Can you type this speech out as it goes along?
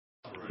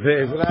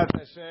Ve'ezrat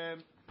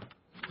Hashem,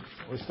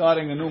 we're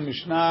starting a new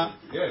Mishnah.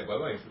 Yeah, by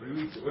the way, 3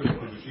 weeks. What is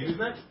Kiddushin is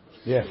next?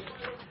 Yeah.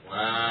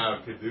 Wow,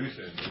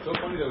 Kiddushin. It's so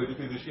funny that we do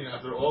Kiddushin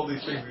after all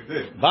these things we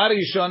did.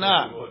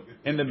 Barishona,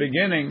 in the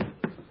beginning,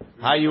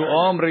 Hayu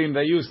Omrim,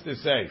 they used to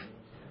say,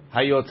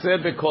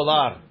 Hayotze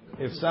bekolar.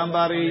 If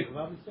somebody,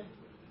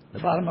 the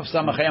bottom of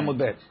Samachay Amud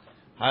Bet,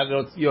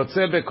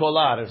 Hayotze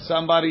bekolar. If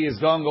somebody is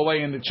going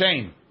away in the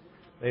chain,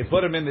 they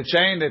put him in the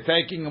chain, they're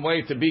taking him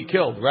away to be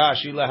killed.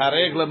 Rashi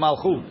lehareg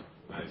lemalchut.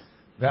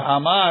 The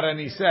Amar, and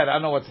he said, I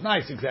know what's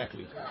nice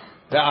exactly.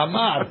 The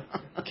Amar,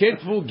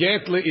 kitvu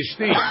get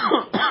leishti.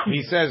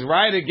 He says,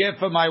 write a get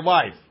for my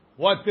wife.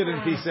 What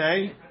didn't he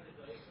say?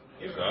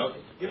 He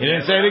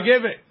didn't say to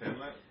give it.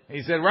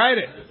 He said, write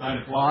it.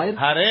 Why?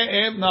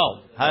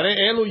 No. Hare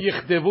elu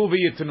yichdevu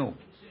v'yitnu.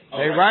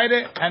 They write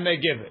it and they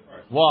give it.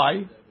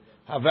 Why?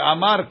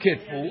 Amar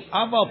kitvu,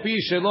 aval pi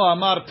shelo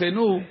amar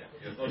tenu,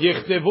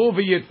 yichdevu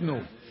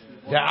v'yitnu.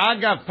 The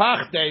agav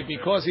pachte,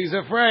 because he's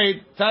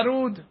afraid,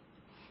 tarud.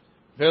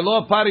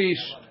 Velo parish,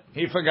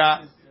 he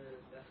forgot.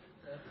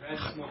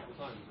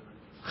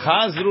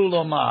 Chazru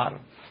lomar.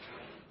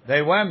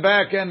 They went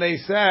back and they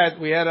said,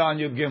 we had it on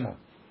Yud Gimel.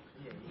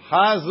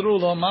 Chazru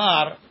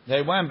lomar.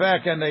 They went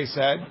back and they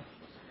said,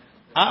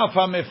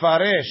 Afa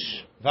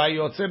mefaresh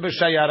vayotze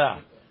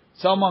b'shayara.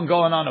 Someone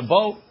going on a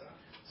boat,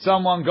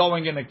 someone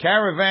going in a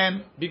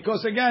caravan,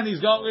 because again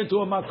he's going into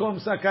a makom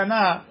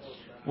sakana.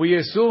 We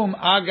assume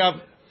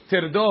agav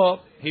tirdo,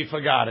 he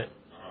forgot it.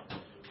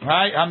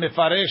 Right?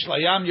 Hamefaresh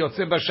layam yotze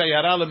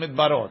b'shayara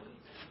lemidbarot.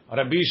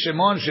 Rabbi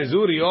Shimon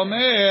Shezuri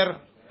Omer,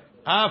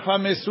 Afa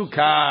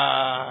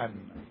mesukan.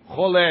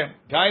 Chole,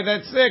 guy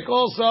that's sick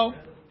also,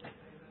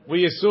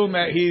 we assume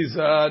that he's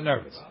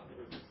nervous.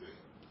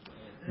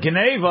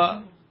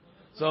 Gneva,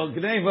 so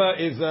Gneva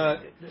is,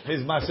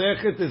 his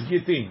Masechet is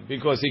Gittin,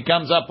 because he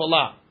comes up a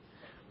lot.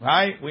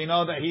 Right? We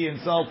know that he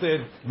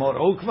insulted Mor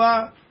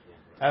Ukva,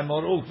 and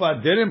Mor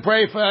Ukva didn't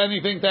pray for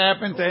anything to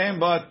happen to him,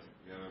 but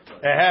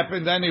it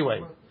happened anyway.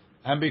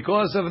 And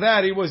because of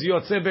that, he was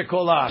Yotze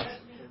Bekolat.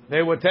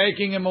 They were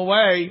taking him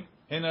away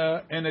in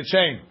a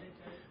chain.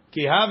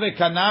 Kihave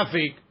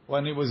Kanafik,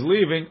 when he was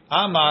leaving,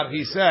 Amar,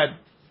 he said,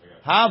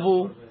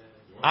 Havu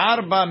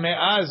Arba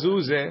Me'a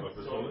Zuze,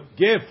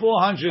 give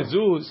 400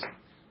 zuz,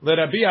 le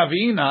Rabbi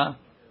Avina,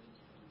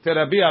 to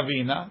Rabbi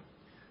Avina,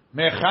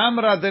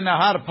 Mechamra de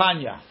Nahar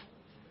Panya,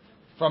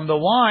 from the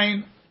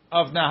wine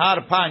of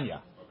Nahar Panya.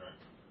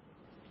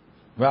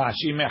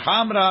 Rashi,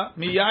 Mechamra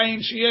miyayin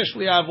sheyesh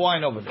li, I have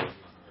wine over there.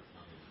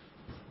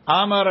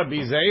 Amar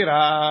Rabbi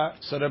Zeira,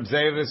 so Rabbi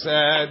Zeira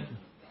said,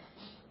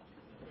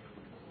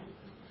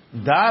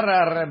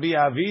 Dara Rabbi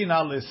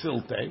Avina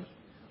lesilte.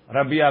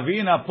 Rabbi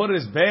Avina put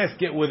his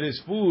basket with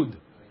his food,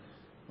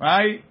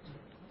 right,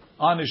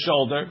 on his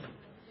shoulder.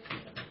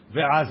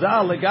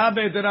 Ve'azal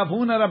legabe de Rav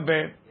Huna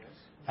Rabbe,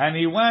 and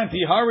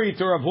he hurried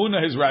to Rav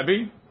Huna, his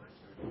Rabbi,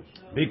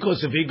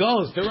 because if he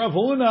goes to Rav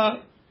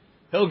Huna,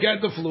 he'll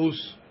get the flus.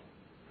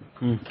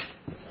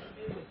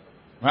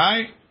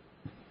 Right?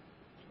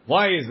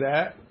 Why is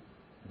that?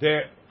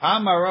 The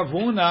Amar Rav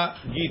Huna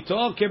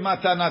Gito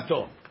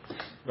kematanato.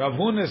 Rav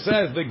Huna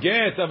says the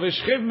get of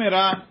Ishchiv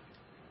Mira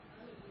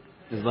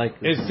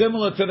is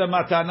similar to the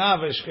matana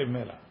of Ishchiv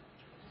Mira.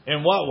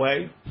 In what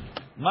way?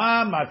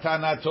 Ma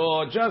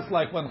matanato, just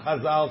like when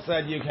Chazal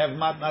said you have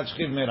matnat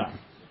Shchiv Mira.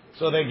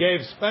 So they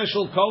gave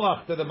special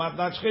koach to the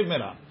matnat Shchiv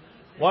Mira.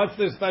 What's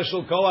the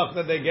special koach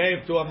that they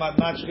gave to a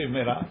matnat Shchiv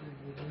Mira?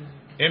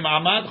 Im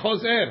amad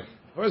choser.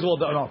 First of all,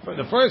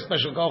 the first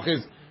special koach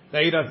is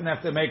that he doesn't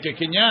have to make a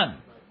kinyan.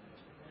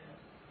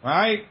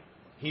 Right?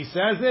 He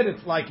says it,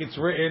 it's like it's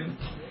written.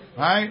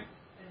 Right?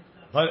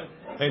 But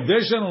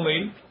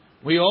additionally,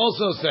 we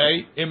also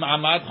say, Im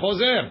amad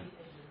choser.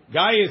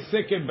 Guy is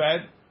sick in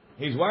bed.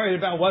 He's worried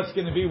about what's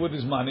going to be with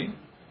his money.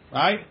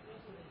 Right?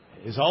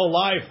 His whole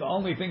life, the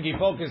only thing he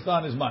focused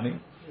on is money.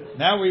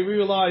 Now we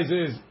realize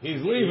is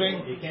he's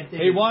leaving. He can't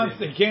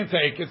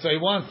take it, so he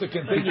wants to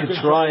continue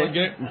controlling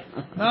it.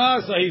 No,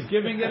 so he's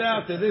giving it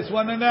out to this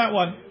one and that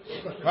one.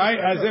 Right?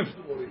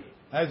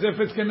 As if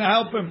it's going to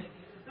help him.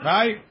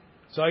 Right?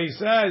 So he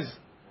says,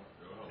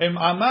 Im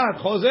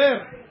Amad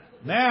Choser.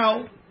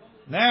 Now,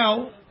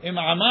 Im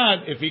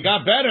Amad, if he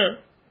got better,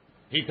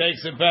 he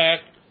takes it back.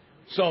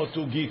 So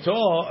to Gito,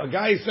 a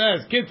guy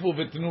says, Kitvu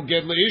v'tnu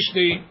get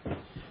le'ishti.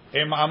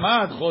 Im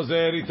Amad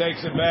Choser, he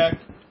takes it back.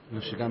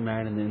 She got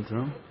married in the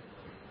interim?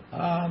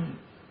 I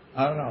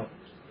don't know.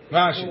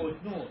 Rashi.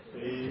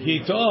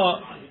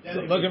 Gito,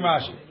 look at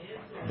Rashi.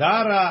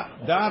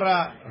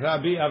 Dara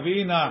Rabbi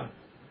Avina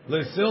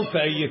Lesilta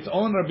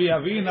Yitzon Rabbi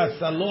Avina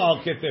Salo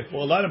al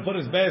Ketefo. Let him put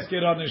his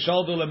basket on his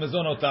shoulder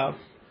lemezonotav.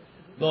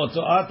 Lo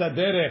tzoata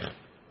derech,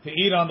 to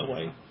eat on the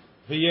way.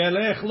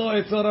 V'yelech lo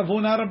etzel Rav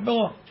Huna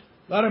Rabbo.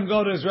 Let him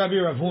go to his Rabbi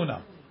Rav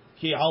Huna.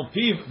 Ki al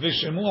piv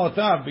v'shemu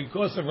otav,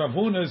 because of Rav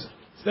Huna's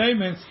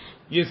statements,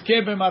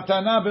 Yizke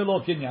b'matana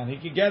belo kinyan. He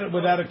could get it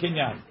without a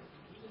kinyan.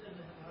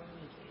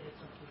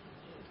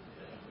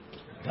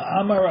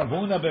 Ta'amar Rav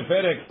Huna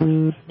beperek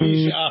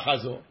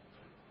misha'achazo.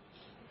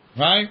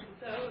 Right?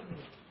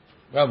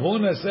 Rav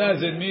Huna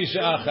says in Misha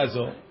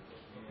Achazo,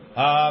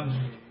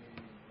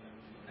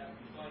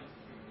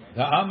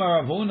 the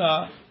Amar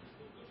Rav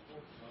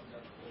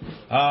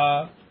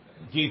Huna,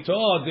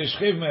 Gito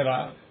Dishchiv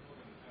Mera,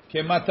 Ke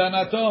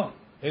Matanato,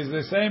 is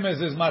the same as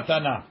his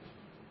Matana.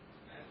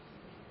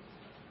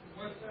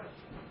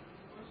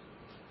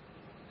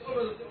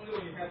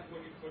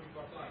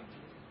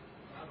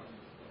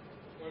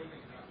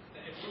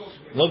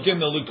 Look in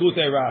the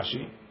Likutei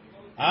Rashi.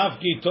 Af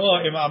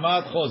Gito Im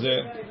Amad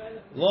Chozer,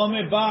 Lo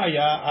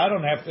Mebaya, I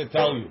don't have to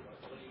tell you.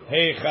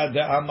 Hey Chad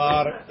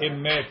Amar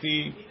Im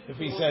Meti, if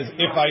he says,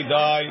 if I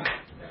die,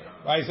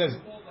 right, he says,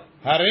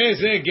 Hare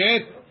Ze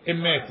Get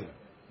Im Meti.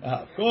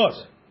 Of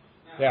course.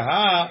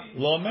 Teha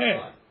Lo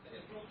Met.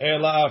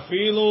 Ela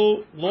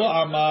Afilu Lo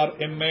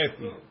Amar Im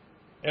Meti.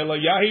 Ela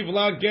Yahiv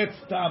La Get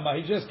Stama.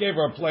 He just gave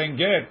her a plain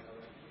get.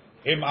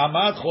 Im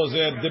Amad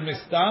Chozer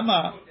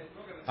Demistama.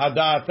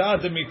 Adata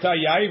Demita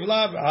Yahiv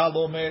La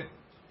V'Halo Met.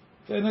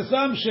 It's an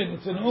assumption.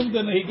 It's an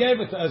umdan. He gave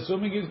it to,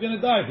 assuming he's going to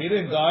die. If he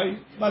didn't die,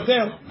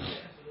 matel.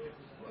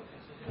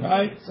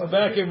 Right? So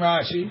back in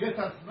Rashi.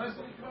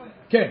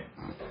 Okay.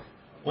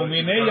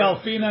 Umine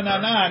yalfina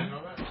nanan.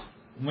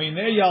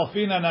 Umine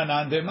yalfina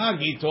nanan.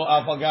 Demagito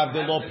afagav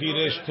de lo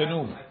piresh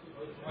tenu.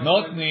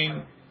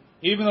 Notnin.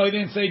 Even though he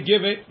didn't say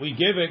give it, we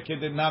give it.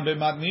 Kedinam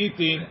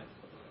b'matnitin.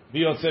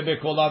 Biyotze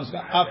bekolam.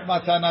 Af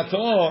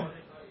matanato.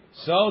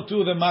 So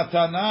to the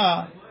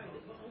matana.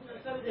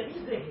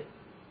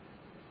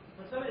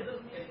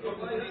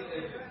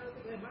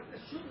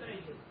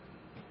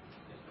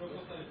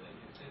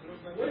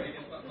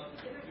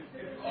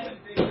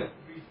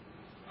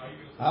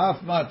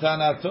 Af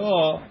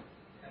matanato,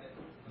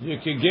 you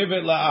can give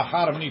it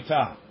la'achar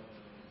nita.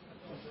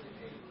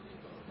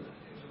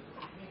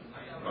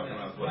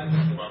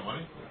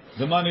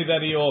 The money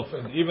that he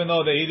offered, even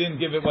though he didn't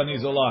give it when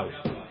he's alive.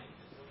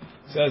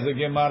 Says the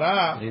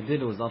Gemara. He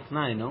did. It was off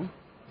 9, no?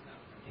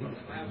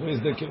 Where's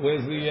the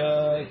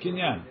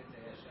kinyan?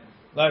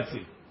 Let's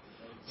see.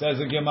 Says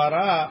the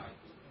Gemara.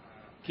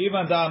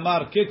 Kivan da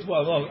amar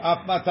kitwa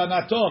af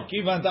matanato.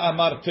 Kivan da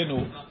amar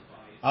tenu.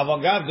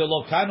 Avagav de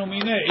lo kanu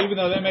mine. Even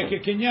though they make a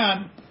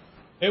kinyan,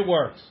 it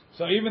works.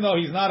 So even though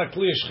he's not a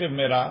kli shchiv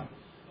mera,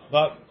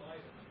 but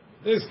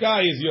this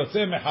guy is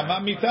yotze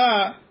mechama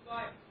mita.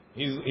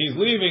 He's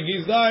leaving.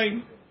 He's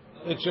dying.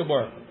 It should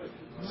work.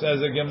 Says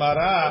the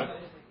Gemara.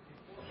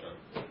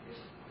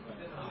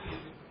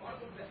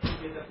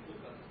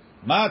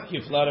 Mat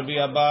kifla Rabbi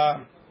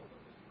Abba.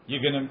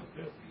 You're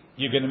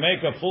gonna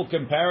make a full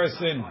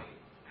comparison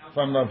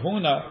from Rav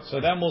Huna. So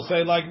then we'll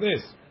say like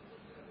this: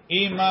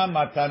 Ima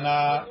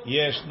matana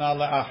yeshna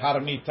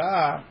le'achar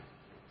mita,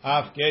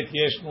 afket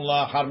yeshnu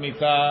le'achar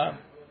mita.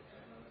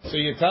 So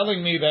you're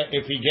telling me that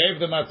if he gave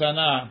the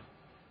matana,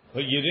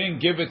 but you didn't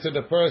give it to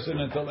the person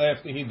until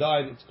after he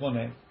died, it's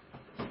koneh.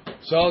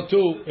 So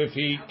too, if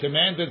he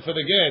commanded for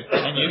the get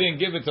and you didn't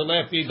give it till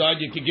after he died,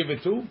 you could give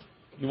it too.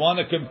 You want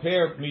to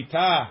compare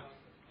mita,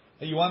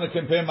 you want to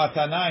compare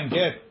matana and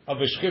get of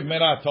a shchiv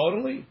merah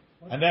totally,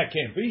 and that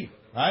can't be,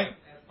 right?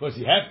 Because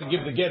you have to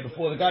give the get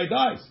before the guy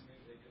dies.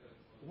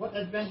 What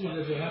advantage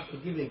does he have to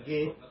give a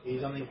get?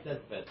 He's on his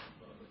deathbed.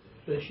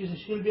 So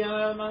she'll be an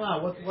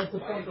almana. What's the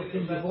point of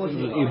him divorcing?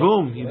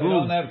 Ibum. They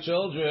don't have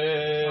children,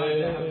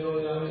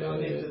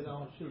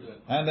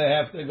 and they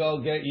have to go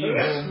get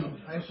yibum.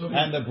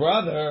 And the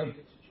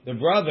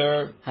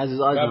brother has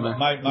his eyes on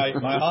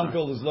my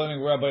uncle is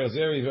learning Rabbi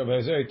Azeri.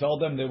 Rabbi Azeri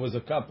told them there was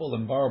a couple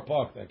in Borough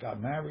Park that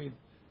got married.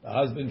 The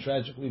husband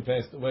tragically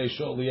passed away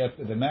shortly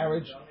after the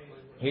marriage.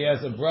 He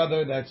has a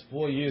brother that's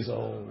 4 years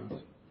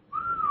old.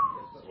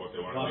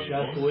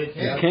 You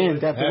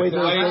can't. Have to wait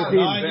till wait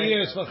 9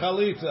 years for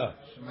chalitza.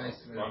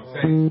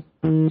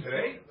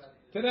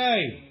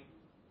 Today.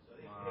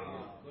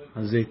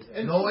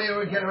 Hazit. No way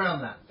we get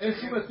around that.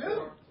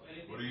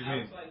 What do you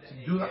mean?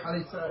 Do the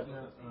halitza.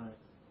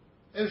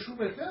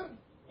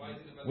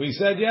 We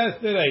said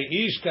yesterday,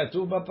 Ish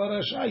katuba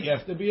parasha, you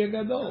have to be a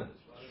gadol.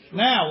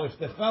 Now, if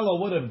the fellow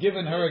would have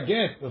given her a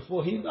get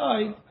before he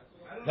died,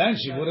 then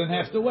she wouldn't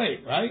have to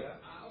wait, right?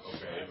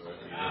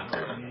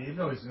 You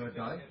know he's going to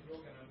die.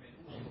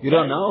 You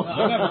don't know?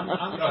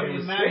 I'm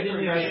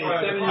imagining a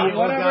 7-year-old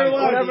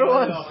Whatever it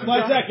was.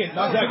 1 second.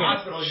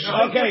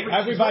 Hospital. Okay,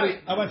 everybody,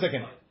 1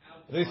 second.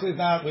 This is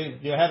not,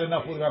 you had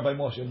enough with Rabbi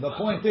Moshe. The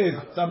point is,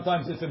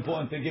 sometimes it's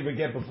important to give a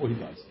get before he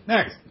dies.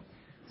 Next.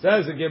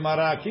 Says the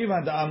Gemara,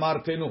 Kivan da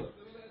amartenu.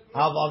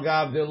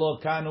 Avagav de lo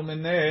kanu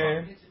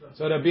mineh.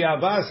 So the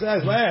Biava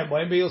says, well,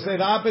 maybe you'll say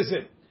the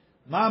opposite.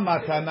 Ma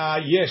matana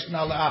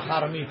yeshna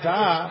le'achar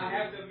mita.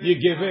 You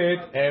give it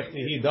after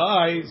he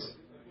dies.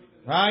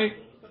 Right?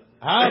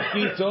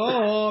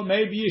 Hakito,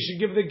 maybe you should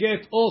give the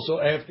get also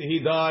after he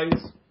dies.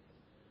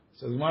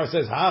 So the Gemara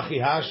says, Hachi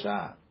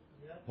hashta.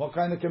 What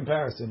kind of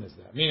comparison is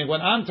that? Meaning,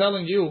 when I'm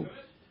telling you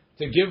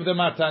to give the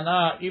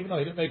matana, even though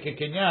he didn't make a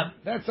kinyan,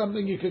 that's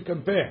something you could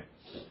compare.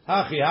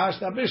 Hachi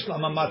hashta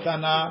bishlama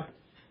matana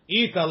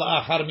ita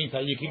la'achar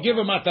mita. You can give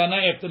a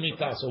matana after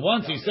mita. So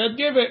once he said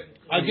give it,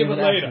 I give it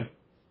later.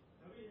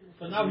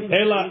 So now he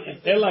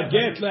Ela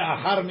get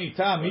le'achar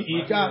mita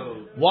mi'ika.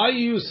 Why are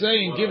you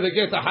saying give the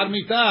get achar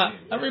mita?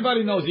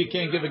 Everybody knows you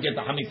can't give a get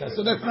achar mita,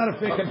 so that's not a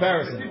fair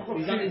comparison.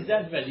 He's on his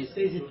deathbed. He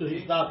says it to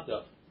his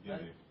doctor.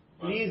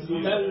 Please tell,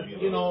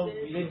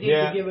 they need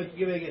to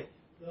give it.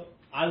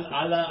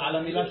 על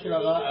המילה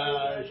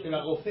של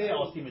הרופא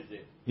עושים את זה.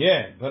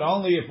 Yeah, but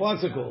only if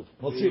what's it called?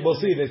 We'll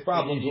see. There's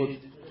problems with.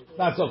 It's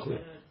not so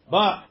clear.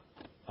 But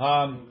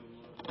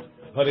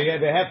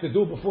they have to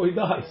do it before he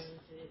dies,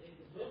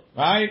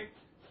 right?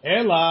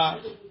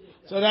 Ela.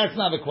 So that's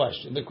not the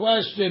question. The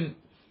question: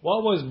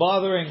 what was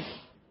bothering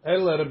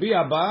Ela Rabbi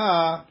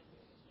Abba?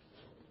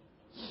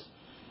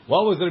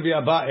 What was Rabbi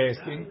Abba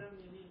asking?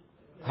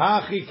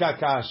 Hachi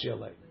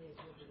kakashele.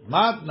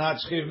 Matnat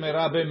shchiv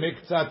mera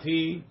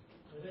b'miktzati.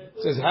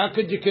 Says, how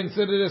could you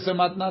consider this a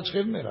matnat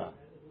shchiv mera?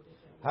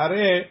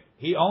 Hare,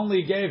 he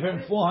only gave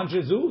him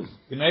 400 zuz.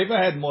 He never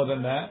had more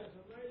than that.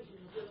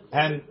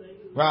 And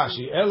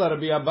Rashi, Ela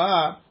Rabbi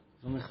Abba,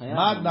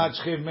 matnat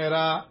shchiv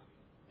mera.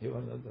 We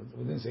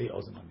didn't say he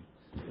owes him money.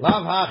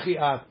 Lav hachi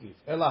atkif.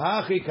 Ela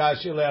hachi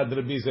kashele ad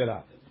Rabbi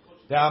Zera.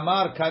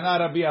 Te'amar kana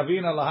Rabbi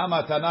Avina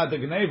lahama tana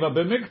degneva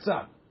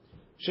b'miktzat.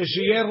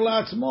 Sheshiyer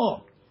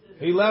la'atzmo.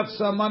 He left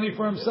some money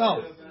for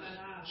himself.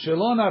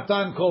 Shelo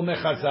natan kol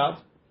mechazav.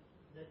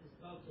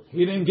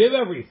 He didn't give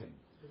everything.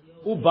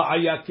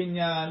 Uba'aya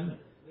kinyan.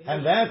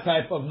 And that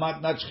type of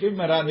matnat shchiv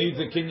mera needs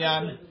a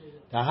kinyan.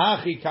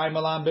 Tahachi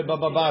kaimalan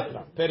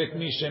bebababatra. Perek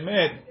mi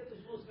shemed.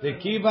 The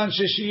kivan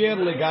sheshiyer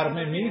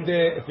legarme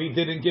mide. If he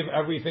didn't give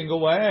everything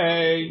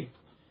away.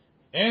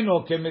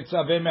 Eno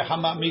kemitzaveh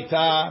mehamat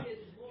mita.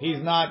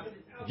 He's not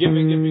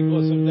giving it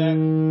because of that.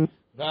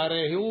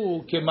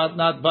 Varehu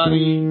kematnat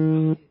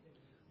bari.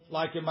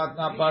 Like a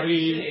matnat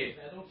bari.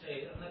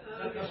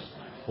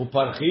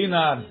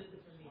 Uparchinan.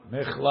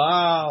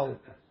 Mechlal.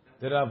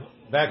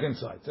 Back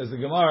inside. Says the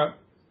Gemara.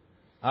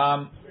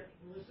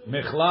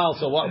 Mechlal.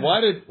 So why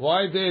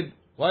did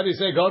he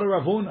say go to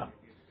Ravuna?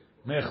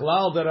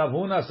 Mechlal de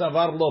Ravuna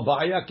savar lo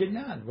ba'ya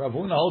kinyan.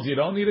 Ravuna holds you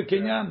don't need a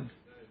kinyan.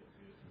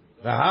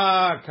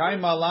 Vaha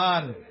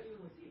kaimalan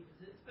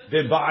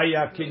de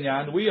ba'ya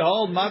kinyan. We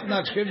hold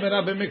matnat shchiv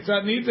mera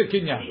b'miktzat needs a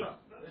kinyan.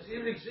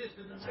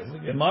 Says the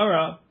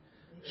Gemara.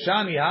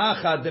 Shani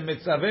hacha de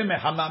mitzaveh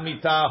mehamat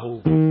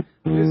mitahu.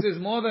 This is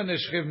more than a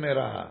shchiv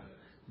mera.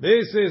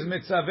 This is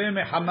mitzaveh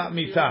mehamat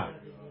mita.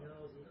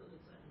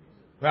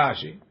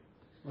 Rashi.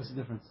 What's the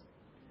difference?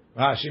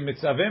 Rashi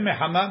mitzaveh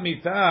mehamat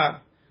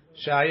mita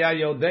shaya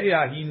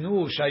yodea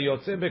hinu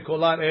shayotze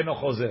bekolar eno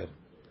chozer.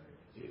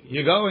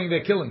 You're going,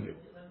 they're killing you.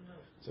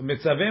 So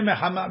mitzaveh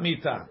mehamat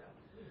mita.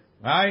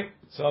 Right?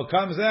 So it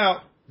comes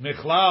out,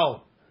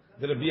 michlal,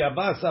 the Rabbi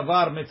Abba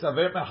savar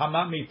mitzaveh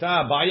mehamat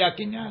mita, ba'ya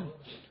kinyan.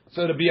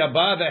 So the Rabbi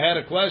Abba that had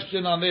a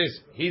question on this,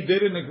 he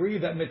didn't agree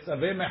that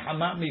mitzaveh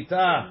mehamat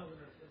mita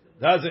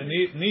doesn't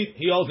need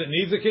he also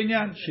needs a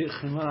kinyan.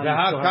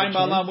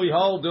 We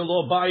hold the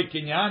lo bai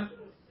kinyan.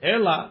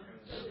 Ella,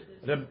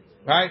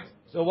 right?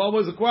 So what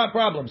was the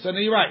problem? So now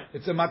you're right.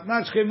 It's a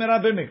matnat shchiv mera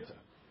b'miktzat.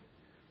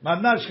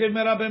 Matnat shchiv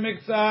mera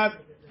b'miktzat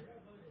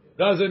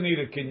doesn't need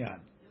a kinyan.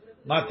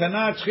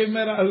 Matnat shchiv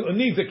mera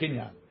needs a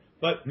kinyan.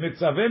 But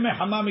mitzaveh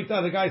mehamat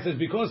mita, the guy says,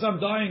 because I'm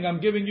dying, I'm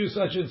giving you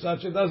such and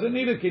such. It doesn't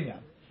need a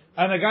kinyan.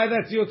 And the guy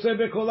that's yotzeh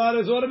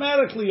bekolar is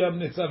automatically a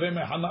mitzaveh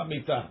mehamat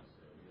mita.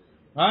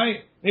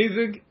 Right?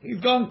 He's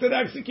going to the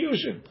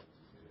execution.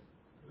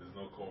 There's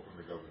no call from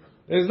the governor.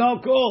 There's no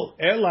call.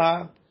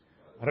 Ella,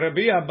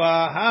 Rabbi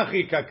Abba,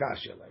 hachi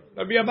kakashelei.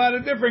 Rabbi Abba had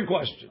a different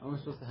question. Are we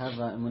supposed to have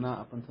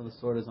emunah up until the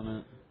sword is on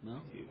it?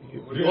 No?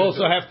 You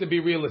also have to be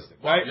realistic,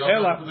 right?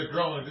 Ella The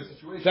girl in this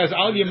situation says,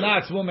 al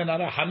yimnatz woman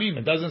ara hamim.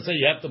 It doesn't say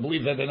you have to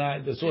believe that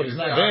the sword is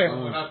not there.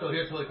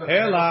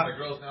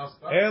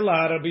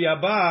 Ella, Rabbi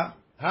Abba,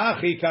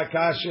 hachi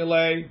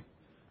kakashelei,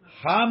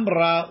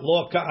 hamra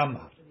lo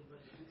ka'amar.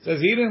 Says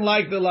he didn't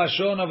like the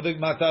lashon of the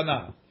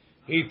matana.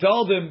 He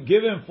told him,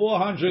 give him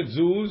 400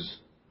 zuz.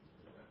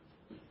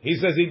 He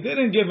says he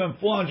didn't give him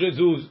 400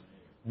 zuz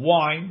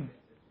wine.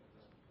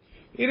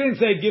 He didn't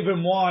say give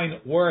him wine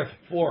worth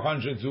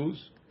 400 zuz.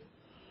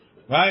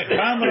 Right?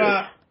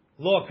 Chamra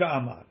lo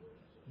ka'amar.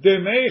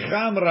 Demei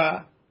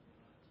chamra,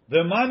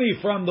 the money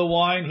from the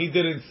wine, he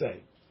didn't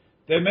say.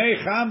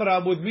 Demei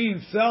chamra would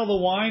mean sell the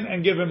wine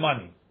and give him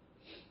money.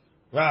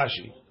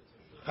 Rashi.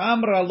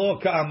 Chamra lo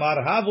ka'amar,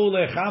 havu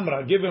le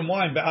chamra, give him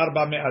wine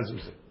be'arba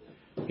me'azuzeh.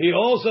 He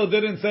also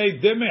didn't say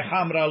deme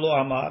chamra lo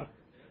amar,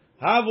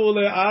 havu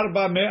le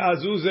arba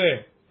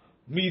me'azuzeh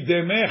mi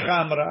deme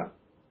chamra.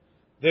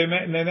 The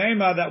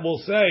nema that will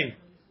say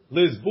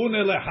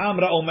lizbune le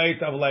chamra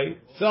omeit avlei,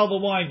 sell the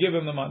wine, give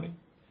him the money.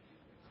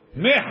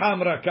 Me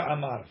chamra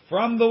ka'amar,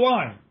 from the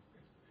wine.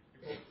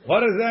 What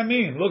does that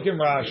mean? Look in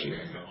Rashi.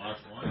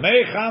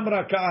 Me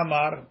chamra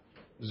ka'amar.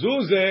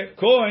 Zuze,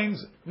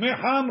 coins,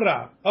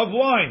 mechamra, of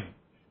wine.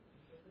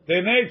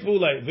 Denei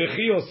tvule,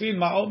 v'chi osin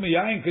ma'ot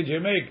miyayin, could you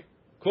make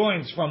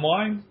coins from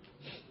wine?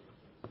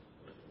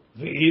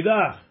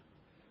 V'idach.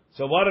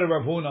 So what did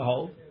Rav Huna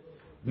hold?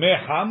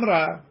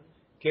 Mechamra,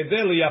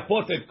 kedei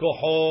liyapot et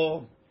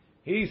kocho.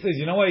 He says,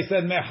 you know why he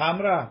said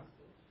mechamra?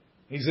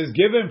 He says,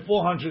 give him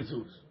 400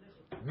 zuz.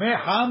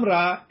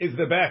 Mehamra is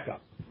the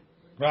backup.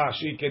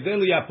 Rashi, kedei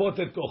liyapot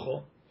et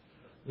kocho,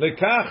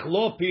 lekach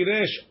lo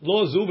piresh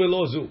lo zu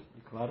velo zu.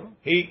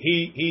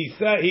 He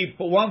said he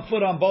put one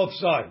foot on both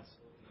sides.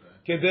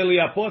 Kedei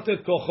liyapot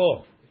et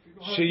kocho,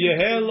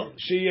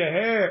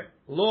 sheyeher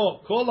lo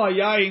kol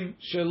hayayin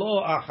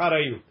shelo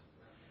acharayut.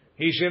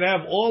 He should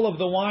have all of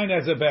the wine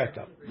as a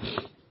backup.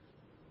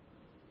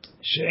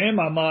 She'em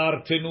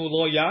amar tenu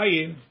lo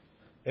yayin.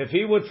 If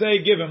he would say,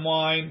 give him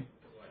wine,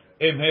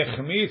 im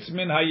hechmitz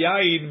min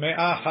hayayin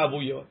me'ah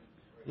havuyot.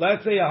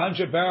 Let's say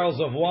 100 barrels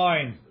of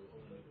wine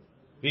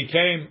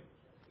became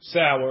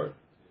sour.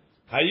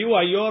 Hayu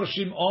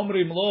hayorshim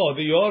omrim lo.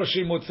 The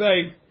yorshim would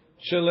say,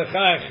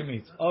 shelecha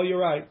echmitz. Oh, you're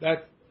right.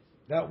 That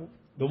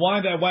the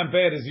wine that went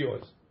bad is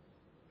yours.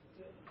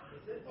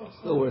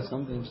 Still worth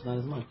something, just not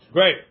as much.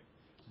 Great.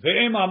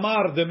 Ve'im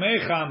amar demei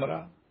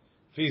chamra.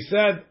 If he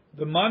said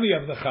the money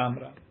of the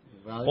chamra,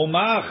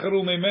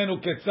 umachru mimenu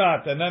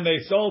ketzat, and then they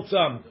sold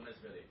some,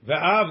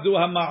 ve'avdu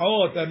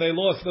hama'ot, and they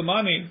lost the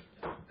money.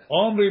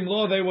 Omrim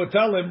lo, they would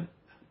tell him,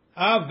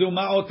 avdu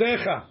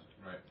ma'otecha,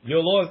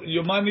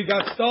 your money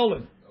got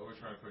stolen.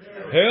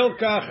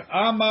 Hilkach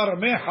amar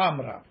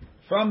mehamra,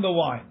 from the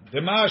wine.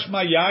 Demash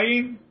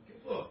mayayin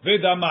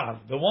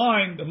v'damav. The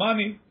wine, the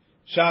money,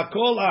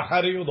 shakol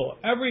achariyudo.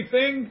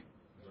 Everything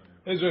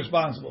is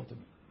responsible to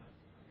me.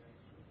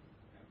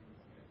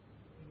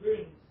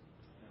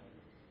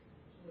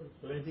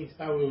 So anything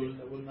star will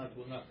not fall in that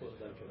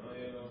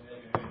category.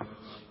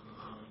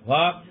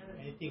 What?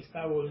 Anything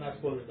star will not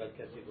fall in that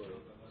category.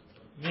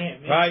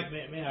 Right. I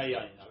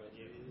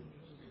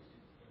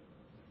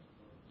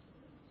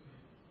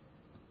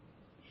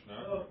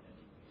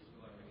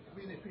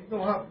mean, if you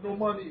don't have no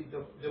money,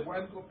 the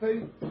wine go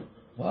pay.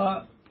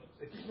 What?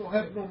 If you don't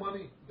have no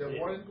money, the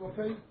wine go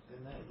pay.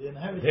 They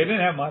didn't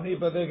have money,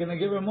 but they're going to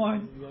give him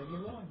wine.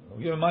 We'll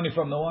give him money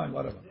from the wine,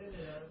 whatever.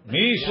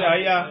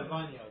 Mishaya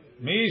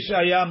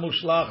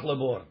mushlach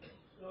lebor.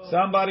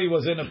 Somebody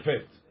was in a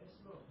pit.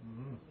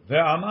 The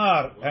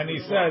Amar, and he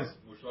says,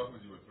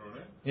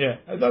 yeah,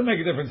 it doesn't make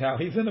a difference how.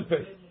 He's in a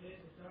pit.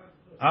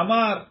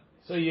 Amar,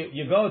 so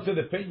you go to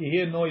the pit, you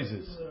hear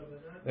noises.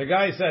 The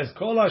guy says,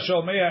 Kol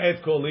ha-shomea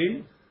et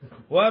koli,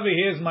 whoever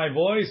hears my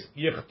voice,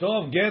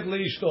 yichtov get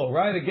li ishto,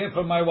 write a get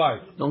for my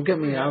wife. Don't get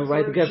me, I'll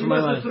write a get for my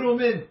wife. Throw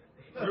him in.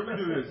 We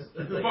do this.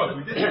 It's a bug.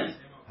 We did it.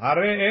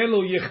 Hare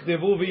elu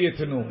yichdevu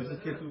v'yitenu.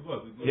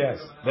 Yes,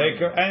 they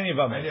can, any of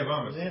them.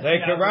 They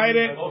can write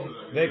it.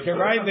 They can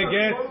write the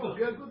get.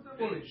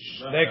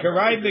 They can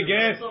write the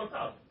get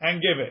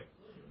and give it.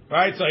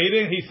 Right. So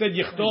he said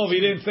yichtov. He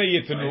didn't say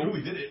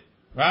yitenu.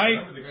 Right.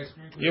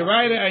 You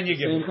write it and you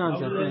give it. Same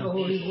concept.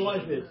 Who his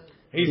wife is.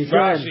 He's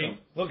Rashi.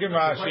 Look in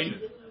Rashi.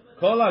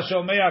 Kol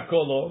ha-shomea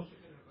kolo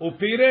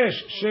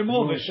upiresh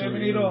shemo v'shem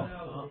iro.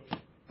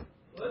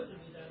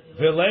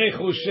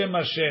 V'leichu shem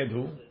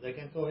hashedhu.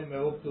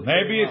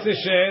 Maybe it's a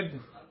shed.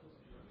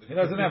 He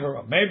doesn't have a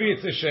rope. Maybe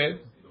it's a shed.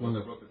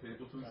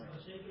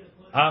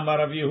 Amar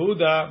Rav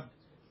Yehuda,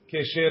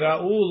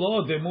 keshera'u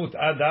lo demut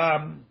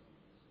adam.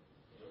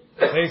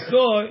 They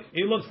saw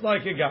he looks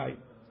like a guy.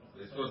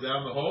 They saw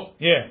down the hole?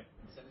 Yeah.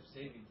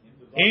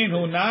 In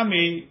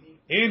hunami,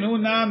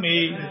 idmu.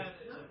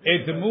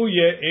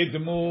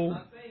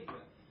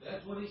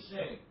 That's what he's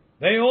saying.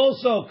 They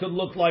also could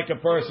look like a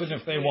person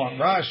if they want.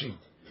 Rashi.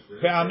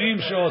 פעמים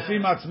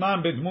שעושים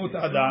עצמם בדמות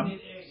אדם,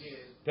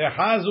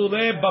 תחזו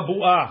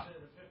לבבואה.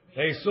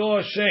 They saw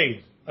a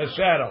shade, a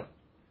shadow.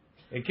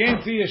 They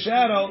can't see a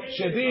shadow.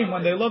 Shedim,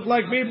 when they look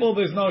like people,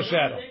 there's no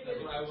shadow.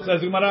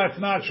 Says Gemara, it's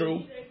not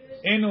true.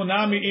 Inu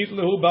nami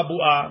itlehu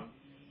babuah.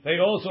 They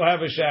also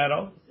have a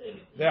shadow.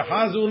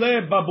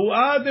 Tachazule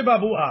babuah de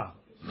babuah.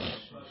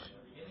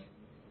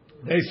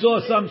 They saw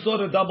some sort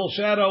of double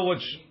shadow,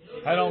 which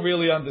I don't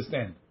really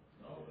understand.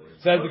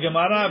 Says the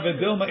Gemara,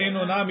 "V'dilma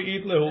inu nami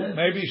itlehu."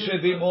 Maybe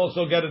shedim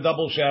also get a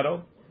double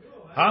shadow.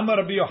 Hamar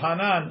Rabbi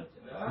Yohanan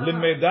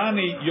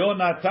limedani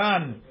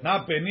Yonatan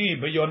napeni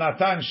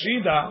beYonatan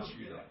shida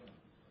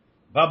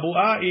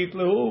babua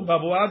itlehu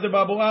babua de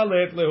babua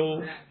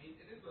leitlehu.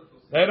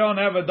 They don't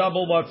have a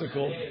double what's it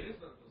called?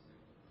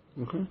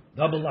 Okay.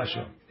 Double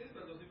lashon.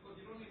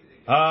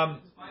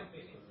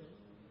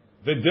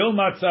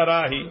 V'dilma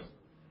tzarahi.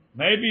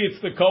 Maybe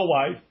it's the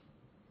co-wife.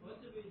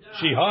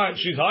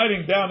 She's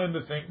hiding down in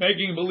the thing,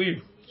 making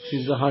believe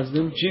she's the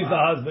husband. She's the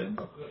husband.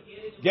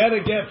 Get a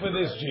get for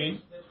this G.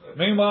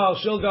 Meanwhile,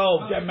 she'll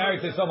go get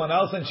married to someone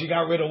else, and she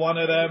got rid of one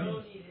of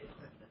them.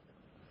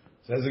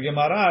 Says the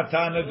Gemara,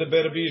 Tana de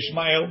Berbi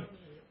Ishmael,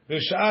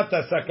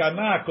 V'sha'ata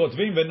sakana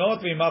kotvim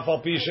v'notvim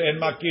afal pi she'en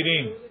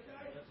makirin.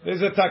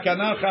 There's a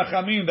takana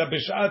chachamim that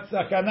b'sha'at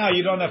sakana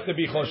you don't have to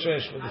be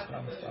choshesh for this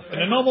kind of stuff. In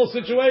a normal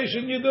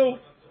situation, you do,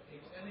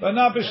 but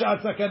not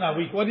b'sha'at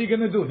sakana. What are you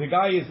going to do? The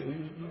guy is.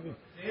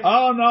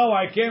 Oh no,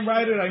 I can't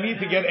write it. I need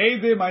to get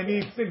Eidim. I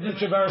need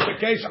signature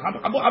verification.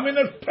 I'm in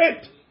a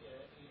pit.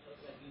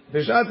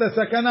 B'shat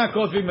ha-sakana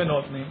kotvim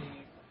v'notnim.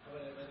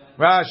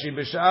 Rashi,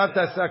 b'shat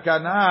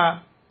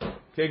ha-sakana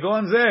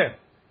kegon zeh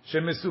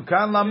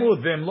shemesukan lamut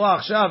ve'em lo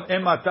achshav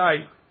em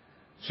matai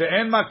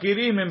she'en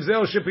makirim im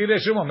zeu shepireh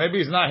shemo. Maybe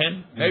he's not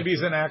him. Maybe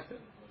he's an actor.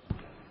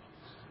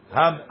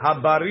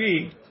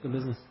 Habari. It's good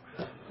business.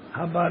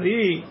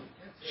 Habari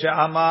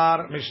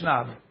she'amar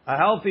mishnah. A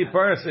healthy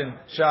person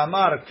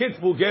she'amar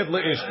kitvu ged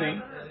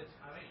le'ishti.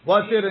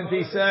 What didn't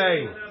he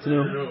say?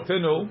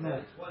 Tenu.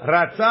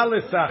 Ratza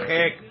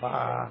l'sachek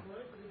ba.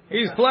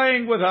 He's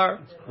playing with her.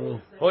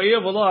 Ho'ir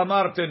v'lo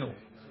amar tenu.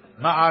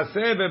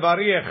 Ma'aseh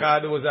be'bari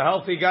echad. It was a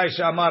healthy guy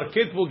she'amar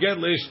kitvu ged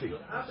le'ishti.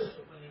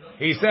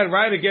 He said,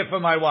 write a gift for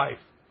my wife.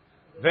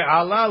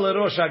 Ve'ala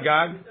l'rosh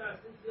hagag.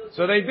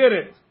 So they did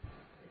it.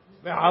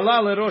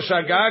 Ve'ala l'rosh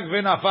hagag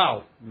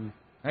ve'nafal. And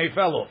he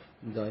fell off.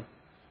 He died.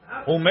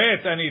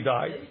 Umet, and he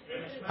died.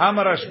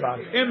 Amar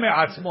Rashbag. Im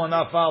me'atzmo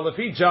nafal. If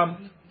he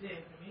jumped,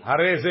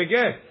 harei ze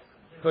get.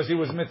 Because he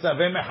was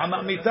mitzaveh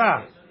mehamat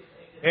mitah.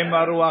 Im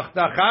haruach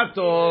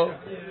tachato.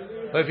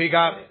 If he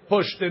got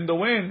pushed in the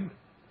wind,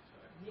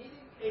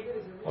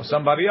 or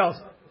somebody else.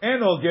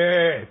 Eno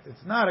get.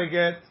 It's not a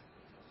get.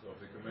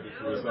 Committed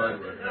suicide.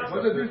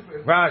 What's the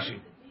difference? Rashi.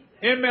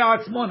 Im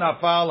me'atzmo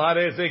nafal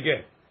harei ze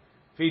get.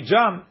 If he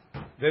jumped,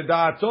 the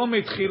da'ato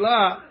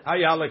mitchila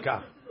haya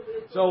lekach.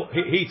 So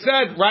he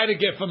said, write a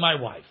gift for my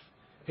wife.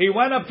 He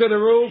went up to the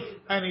roof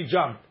and he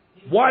jumped.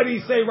 Why did he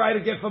say, write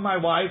a gift for my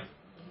wife?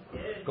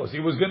 Because he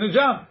was going to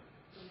jump.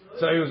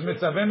 So he was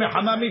mitzaveh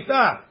mehamat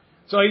mitah.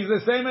 So he's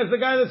the same as the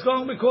guy that's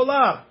going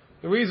mikolav.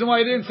 The reason why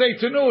he didn't say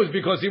tenu is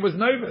because he was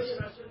nervous.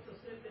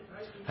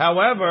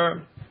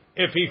 However,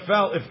 if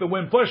the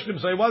wind pushed him,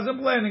 so he wasn't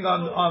planning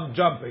on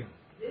jumping.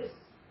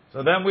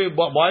 So then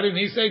why didn't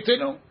he say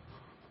tenu?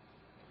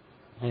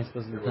 Ain't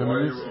supposed to be Why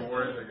are you 10 minutes.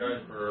 rewarding the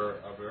guy for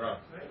Avirah?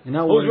 You're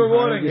not Who's rewarding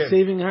rewarding her. You're him?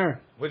 saving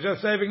her. We're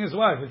just saving his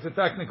wife. It's a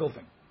technical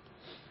thing.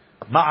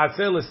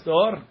 Ma'aseh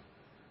l'stor.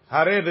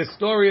 Hare, the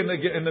story in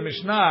the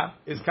Mishnah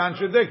is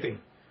contradicting.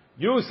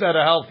 You said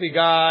a healthy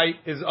guy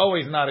is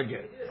always not a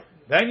get.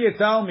 Then you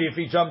tell me if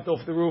he jumped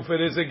off the roof,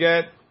 it is a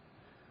get.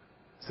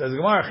 Says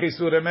Gemara,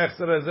 Chisur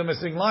emechzer is a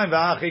missing line.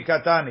 V'achi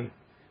katani.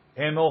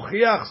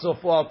 Enochiach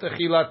sofo al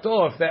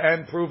techilato. If the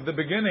end proved the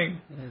beginning,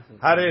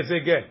 hare is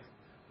a get.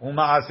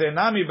 Uma'aseh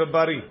nami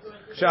bebari.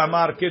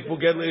 She'amar kitvu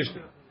get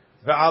le'ishti.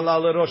 Ve'ala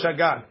l'rosh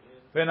hagag.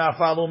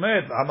 Ve'nafal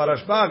umed. Amar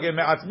Rashbag.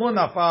 Me'atzmo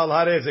nafal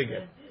hare ze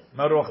get.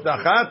 Maruch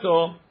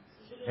dachato.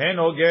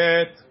 Eno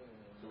get.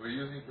 So we're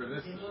using for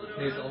this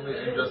case only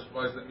and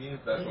justifies the means.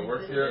 That's what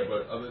works here,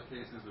 but other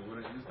cases we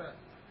wouldn't use that.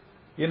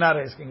 You're not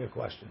asking a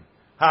question.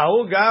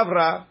 Hahu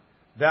gavra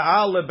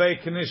de'al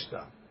lebei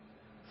knishta.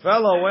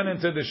 Fellow went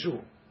into the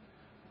shul.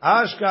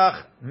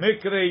 Ashkach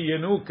mikre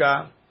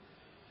yenuka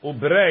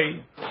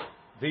ubrei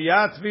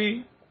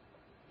diyatvi.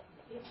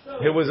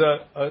 He was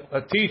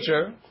a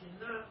teacher,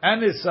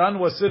 and his son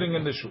was sitting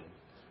in the shul.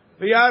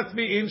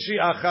 Diyatvi inshi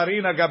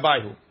acharina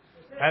gabayhu.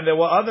 And there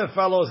were other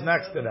fellows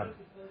next to them.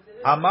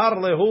 Amar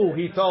lehu,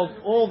 he told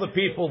all the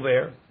people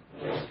there,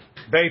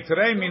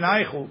 Beitrei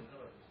minaychu,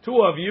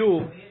 two of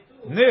you,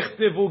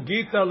 nichtivu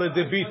gita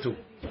ledebitu,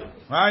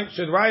 right?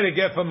 Should write a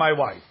gift for my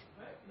wife.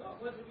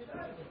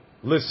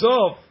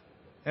 Lesof,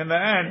 in the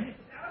end,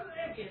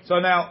 so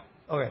now,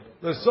 okay,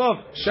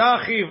 Lesof,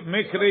 shachiv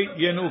mikri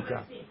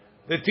yenuka.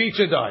 The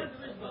teacher died.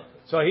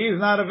 So he's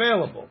not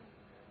available.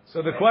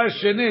 So the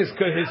question is,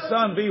 could his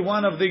son be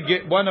one of the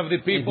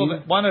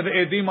people, one of the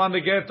edim on the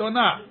get or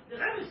not?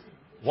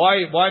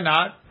 Why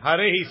not?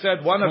 Hare, he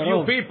said one of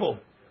you people.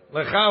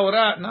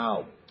 Lechaura,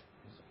 no.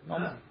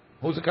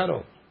 Who's the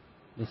karov?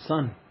 The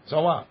son.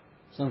 So what?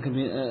 Son can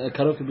be a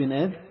karov could be an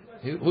ed.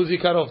 Who's he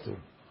karov to?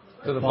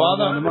 To the Father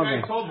father? and the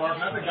mother. I told Mark,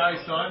 not the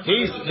guy's son.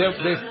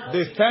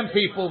 There's 10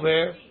 people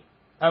there,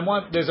 and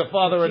there's a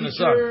father and a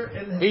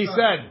son. He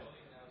said,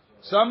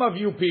 some of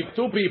you people,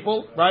 2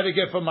 people, write a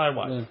gift for my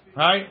wife. Yeah.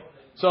 Right?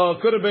 So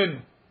it could have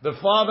been the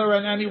father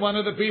and any one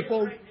of the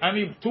people,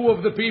 any 2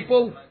 of the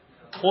people,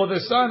 or the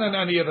son and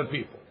any of the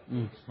people.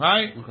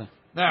 Right? Okay.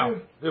 Now,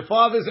 the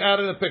father's out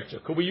of the picture.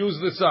 Could we use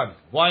the son?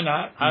 Why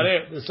not?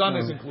 The son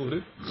is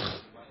included.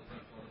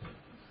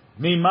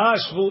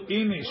 Mimashvu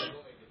inish.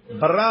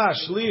 Bra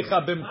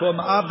shlicha bimkom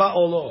abba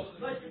olo.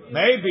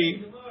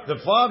 Maybe the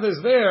father's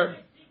there,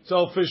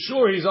 so for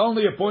sure he's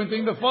only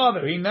appointing the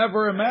father. He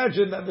never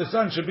imagined that the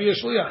son should be a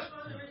shliach.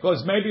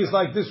 Because maybe it's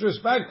like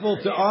disrespectful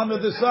to honor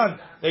the son.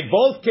 They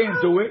both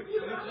can't do it.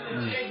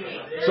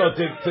 So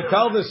to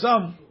tell the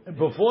son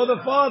before the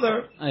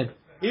father,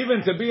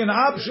 even to be an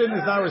option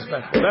is not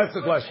respectful. That's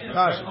the question.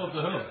 Rashi.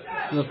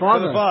 The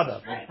father. The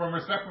father. Well, from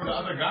respect for the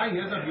other guy, he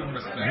doesn't give him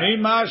respect.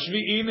 Mimash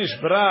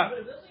v'inish bra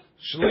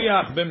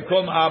shliach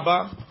b'mkom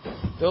abba.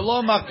 The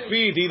lo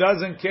makpid, he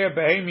doesn't care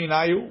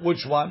beheminayu,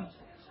 which one?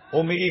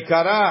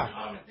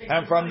 Umiikara,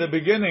 and from the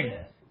beginning,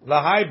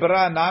 lahai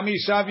bra nami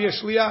shav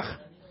yeshliach.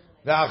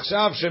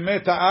 Ve'achshav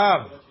shemet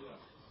ha'av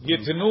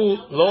yitnu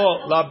lo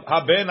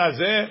haben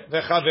hazeh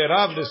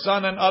ve'chaverav, the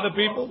son and other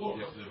people.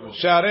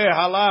 Sharei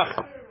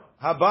halach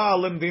haba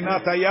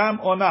limdinat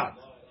hayam or not?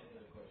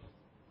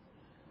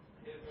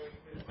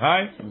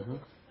 Right?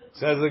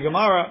 Says the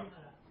Gemara.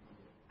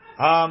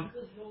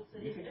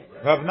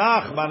 Rav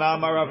Nachman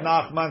Amar, Rav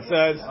Nachman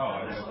says,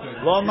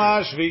 Lo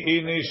mashvi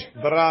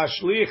inish bra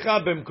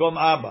shlicha b'mkom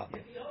Abba.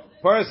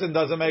 Person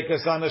doesn't make a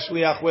son a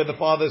shliach where the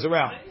father's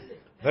around.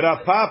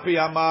 Rav Papi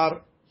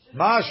Amar,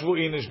 mashvu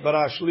inish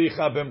bra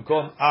shlicha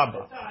b'mkom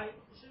Abba.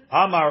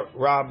 Amar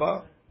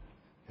Rabba,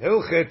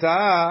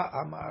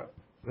 hilcheta Amar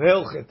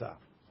hilcheta.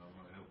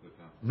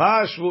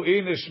 Mashvu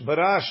inish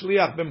bra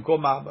shliach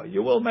b'mkom Abba.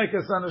 You will make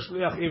a son a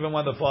shliach even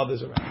when the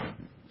father's around.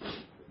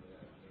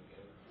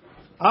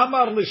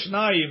 Amar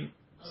lishnayim,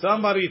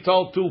 somebody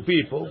told two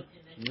people,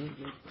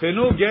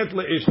 Tenu get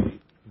leishti,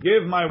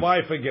 give my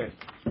wife a get.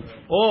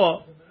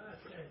 Or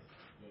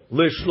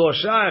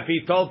lishlosha, if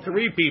he told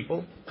three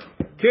people,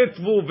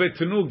 kitvu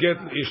v'tenu get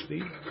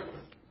leishti.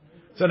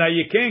 So now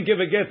you can't give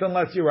a get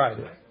unless you write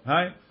it,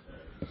 right?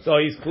 So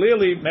he's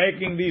clearly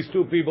making these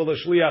two people the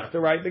shliach to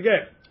write the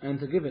get. And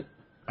to give it.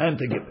 And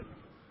to give it.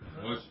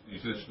 You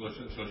said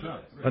shlosha.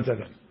 1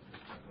 second.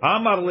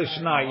 Amar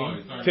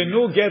lishnayim,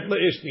 tenu get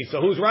leishti.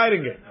 So who's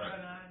writing it?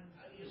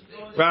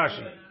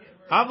 Rashi.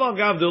 Aval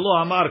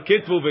gavdelo amar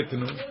kitvu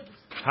v'tenu.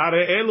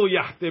 Hare elu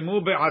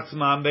yahtemu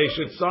be'atzmam. They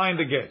should sign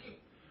the get.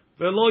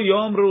 Velo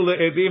yomru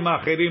le'edim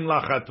acherim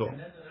lachato.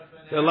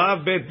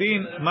 Telav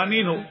betin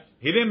maninu.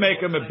 He didn't make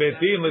him a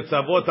betin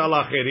letzavot al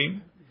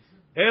acherim.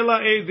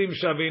 Ela edim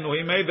shavinu.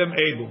 He made them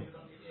edim.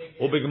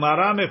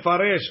 Ubigmara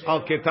mefaresh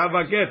al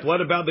ketav get. What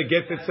about the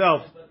get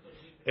itself?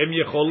 Em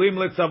yecholim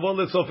letzavot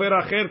lesofer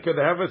acher. Could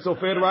they have a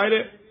sofer write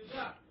it?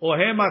 Or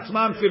hem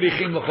atzmam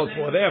tzirichim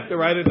l'chotpo. They have to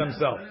write it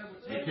themselves.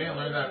 You can't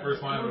learn that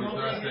first line when he's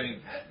not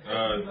saying,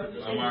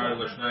 Amar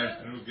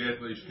l'shnayim tenu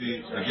get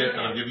l'ishti, the get that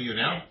I'm giving you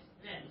now?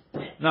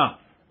 No.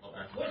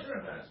 Okay.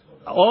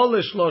 All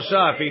the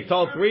shlosha, if he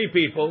told three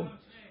people,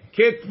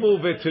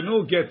 kitvu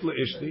v'tenu get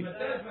l'ishti,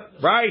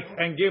 write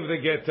and give the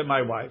get to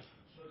my wife.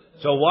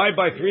 So why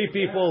by three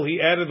people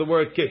he added the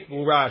word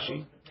kitvu,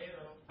 Rashi?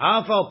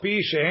 Afal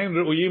pi shehem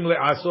re'uyim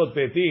le'asot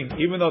betin,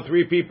 even though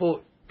three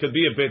people could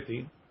be a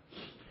betin.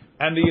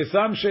 And the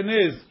assumption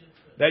is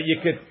that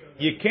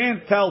you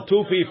can't tell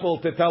two people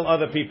to tell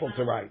other people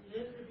to write.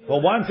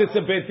 But once it's a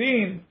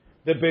betin,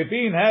 the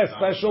betin has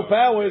special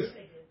powers.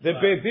 The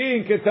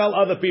betin can tell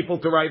other people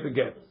to write the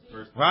get.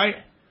 Right?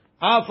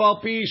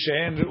 Afal pi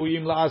shehem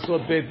re'uyim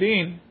le'asot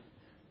betin,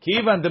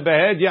 kivan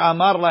debehedya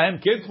amar lahem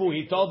kitvu,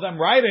 he told them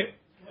write it.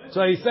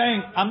 So he's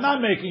saying, I'm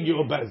not making you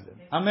a bezdin.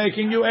 I'm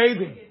making you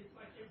edim.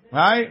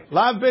 Right?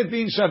 Lav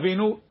betin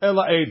shavinu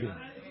ela edim.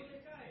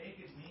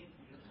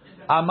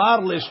 Amar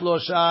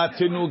lishlosha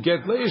tenu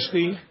get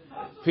leishti.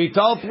 If he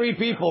told three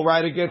people,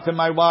 write a get to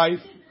my wife,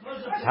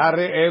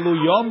 hare elu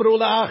yomru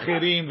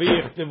la'achirim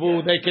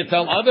v'yichtavu. They could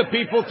tell other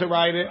people to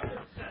write it,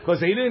 because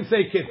he didn't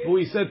say kitvu,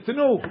 he said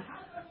tenu.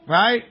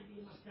 Right?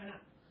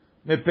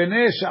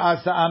 Mepeneh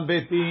she'asa am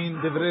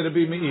betin divrei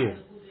Rabbi Meir.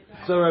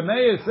 So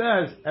Rameir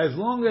says, as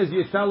long as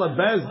you tell a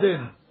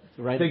bezdin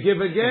to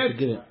give a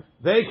get,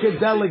 they could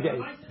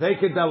delegate. They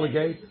could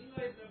delegate.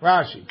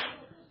 Rashi.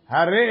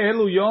 Hare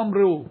elu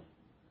yomru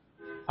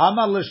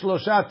amar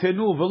l'shlosha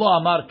tenu v'lo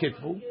amar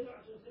kitvu.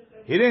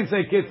 He didn't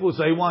say kitvu,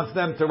 so he wants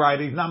them to write.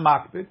 He's not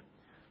makbid.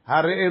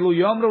 Hare elu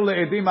yomru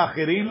le'edim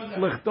achirim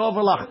l'chtov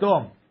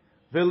v'lachtom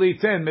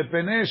v'litzen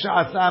mepeneh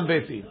she'asam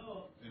betin.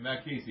 In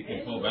that case, you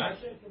can pull back?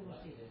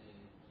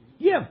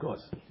 Yeah, of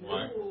course.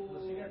 Why?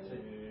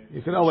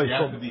 You can always you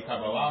pull have to be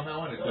Kabbalah on that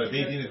one? But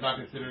Beidin is not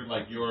considered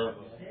like your...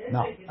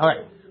 No. All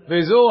right.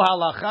 V'zu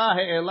halacha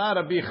he'ela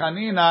Rabbi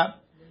Chanina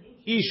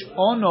ish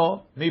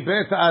ono mi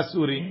bet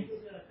ha'asurim.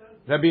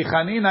 Rabbi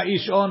Chanina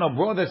ish ono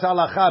brought this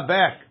halacha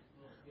back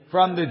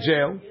from the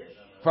jail.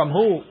 From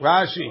who?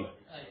 Rashi.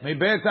 Mi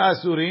bet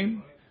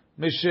ha'asurim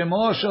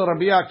mishemo shel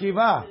Rabbi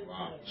Akiva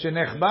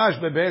shenechbash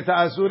bebet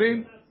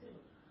ha'asurim.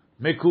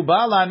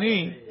 Mekubal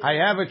ani, I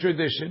have a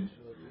tradition.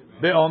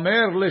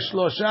 Be'omer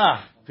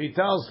l'shlosha. If he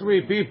tells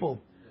three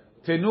people,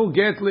 tenu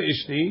get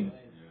le'ishti,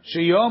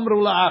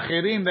 sheyomru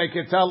la'achirim, they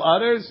can tell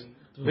others,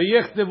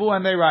 v'yichtavu,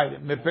 and they write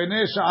it.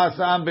 Mepeneh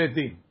she'asam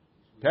betin.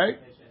 Okay?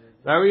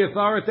 Very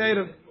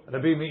authoritative.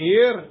 Rabbi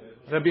Meir,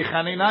 Rabbi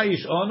Chanina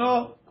ish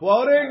ono,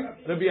 quoting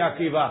Rabbi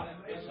Akiva.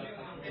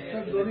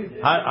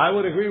 I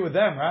would agree with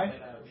them, right?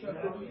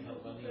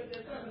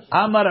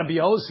 Amar Rabbi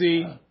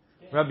Yossi.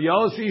 Rabbi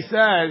Yossi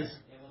says,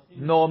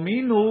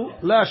 nominu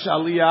la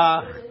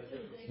shaliach.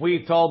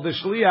 We told the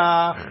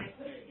shliach,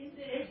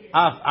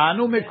 af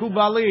anu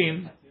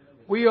mekubalim.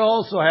 We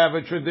also have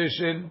a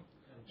tradition.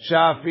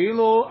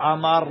 Shafilu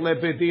amar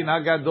lebedin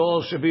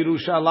hagadol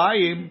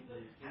shebirushalayim.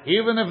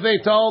 Even if they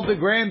told the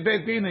grand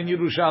bedin in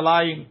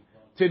Yerushalayim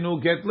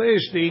tenu get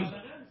leishti,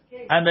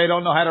 and they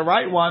don't know how to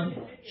write one,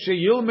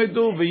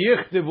 sheyilmedu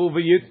v'yichtavu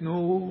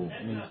v'yitnu.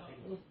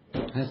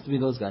 Has to be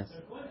those guys.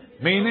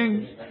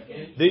 Meaning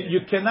that you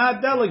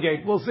cannot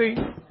delegate. We'll see.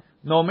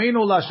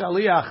 Nominu la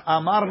shaliach,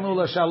 amarnu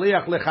la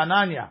shaliach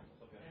lechananya.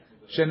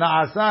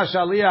 Shena'asa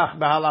shaliach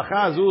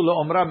behalacha zu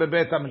le'omra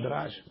bebet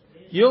hamidrash.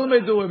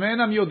 Yilmedu im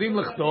enam yodim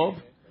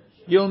lechtov.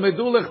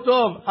 Yilmedu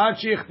lechtov ad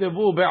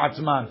sheyichtavu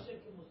be'atzman.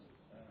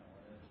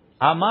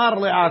 Amar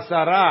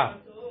le'asara.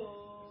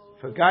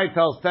 If a guy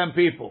tells 10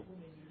 people,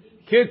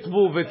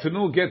 kitvu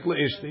v'tenu get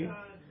leishti.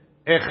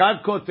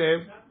 Echad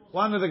kotev.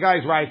 One of the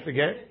guys writes the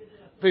get.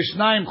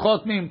 V'shnayim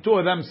chotmim. Two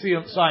of them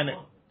sign it.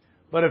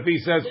 But if he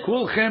says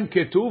kulchem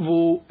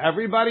ketuvu,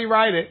 everybody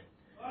write it.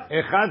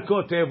 Echad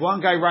kotev.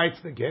 One guy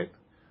writes the get.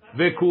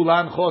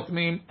 V'kulan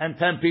chotmim, and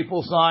 10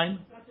 people sign.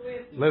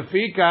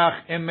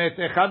 Lefikach emet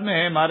echad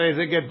mehem harei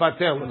ze get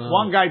batel. If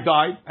one guy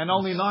died and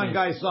only 9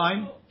 guys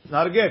signed, it's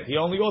not a get. He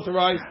only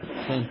authorized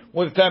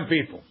with 10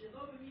 people.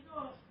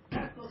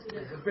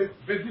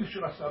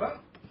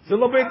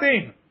 Still a beit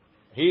din.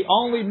 He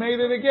only made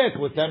it a get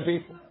with 10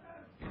 people.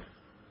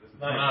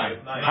 Nine.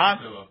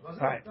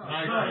 Right.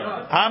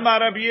 Amar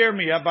Rabbi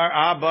Yirmiyah bar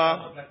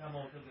Abba.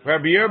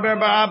 Rabbi Yirmiyah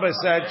bar Abba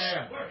said,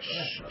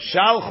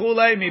 Shalchu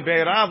leimi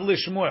be'rav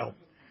l'Shmuel.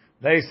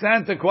 They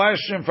sent a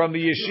question from the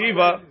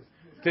yeshiva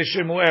to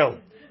Shmuel.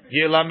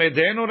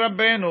 Yilamedenu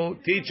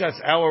Rabbenu, teach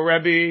us our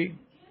Rebbe.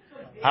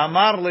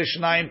 Amar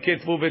l'shnayim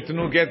kitvu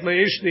v'tenu get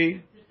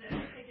le'ishti.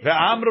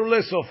 Ve'amru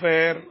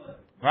l'sofer.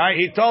 Right?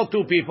 He told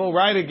 2 people,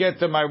 write a get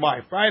to my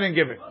wife. Write and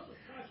give it.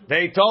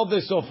 They told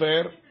the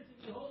sofer,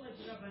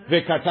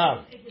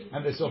 v'katav.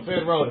 And the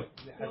sofer wrote it.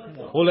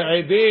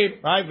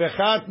 Ule'edim, right?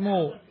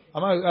 V'chatmu.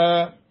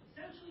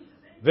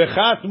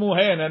 V'chatmu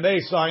hen. And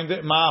they signed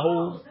it.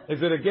 Mahu.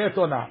 Is it a get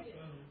or not?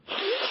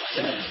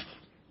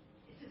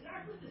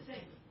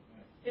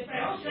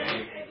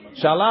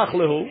 Shalach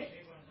lehu.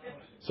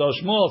 So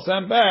Shmuel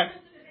sent back.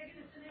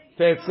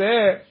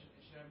 Tetzeh.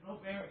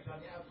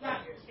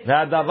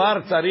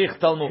 V'adavar tzarich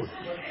talmud.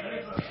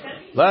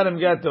 Let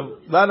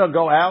her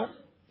go out.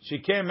 She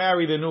can't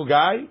marry the new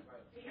guy.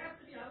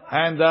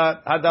 And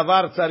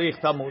hadavar tzarich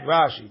talmud.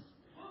 Rashi.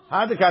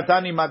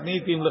 Hadikatani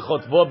matnitim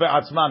lechotvo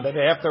be'atzman. That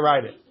they have to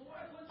write it.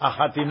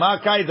 Achatima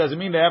kai doesn't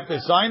mean they have to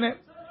sign it.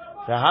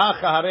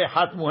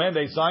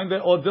 They signed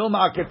it. Or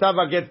dilma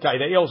aketav get kai.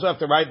 They also have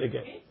to write the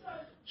get.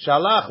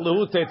 Shalach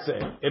lehu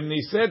tetzeh. If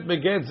niset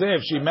beget zeh,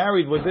 if she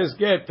married with this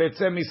get,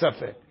 tetzeh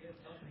misafek.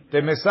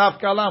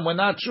 Temesaf kalam. We're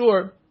not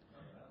sure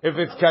if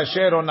it's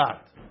kasher or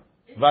not.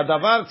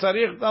 Vadavar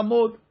tzarich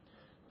talmud.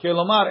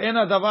 Kelomar en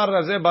hadavar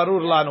razeh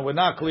barur lanu. We're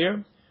not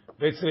clear.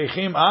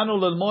 V'tzrichim anu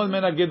lelmod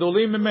men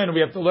hagedolim mimenu.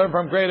 We have to learn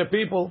from greater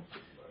people.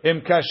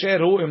 Im kasher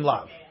hu im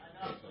lav.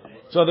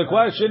 So the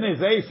question is,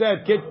 he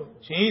said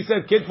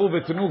kitvu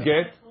v'tenu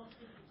get.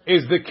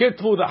 Is the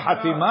kitvu the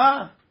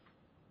hatima?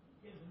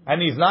 And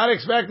he's not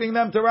expecting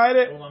them to write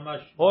it?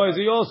 Or does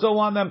he also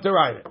want them to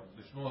write it?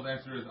 The Shmuel's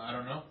answer is, I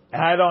don't know.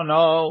 I don't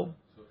know.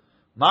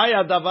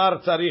 Maya davar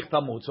tzarich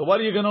tamud. So what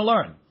are you going to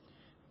learn?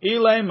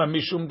 Ilema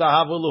mishum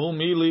dahavu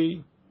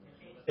mili.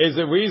 Is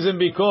the reason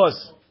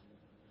because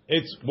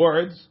it's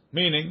words,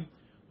 meaning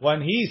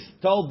when he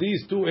told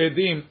these 2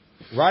 edim,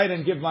 write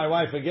and give my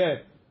wife a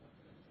get,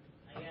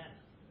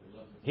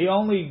 he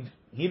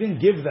didn't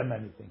give them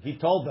anything. He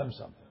told them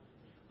something.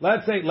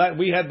 Let's say, like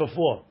we had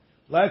before.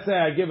 Let's say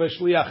I give a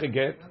shliach a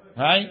get,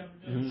 right?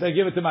 Say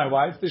give it to my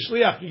wife. The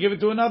shliach, you give it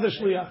to another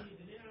shliach,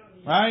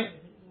 right?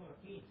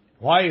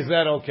 Why is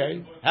that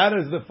okay? How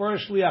does the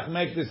first shliach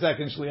make the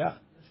second shliach?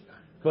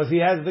 Because he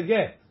has the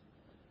get.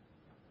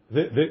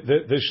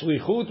 The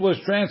shlichut was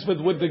transferred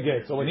with the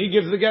get. So when he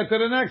gives the get to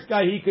the next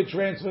guy, he could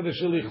transfer the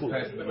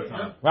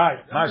shlichut.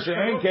 Right.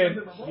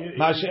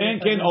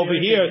 Masha'enken over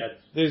here,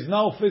 there's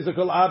no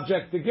physical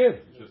object to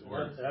give.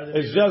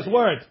 It's just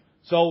words.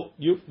 So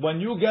when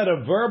you get a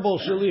verbal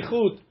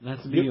shlichut,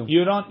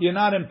 you're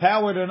not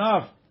empowered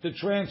enough to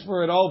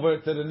transfer it over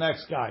to the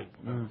next guy.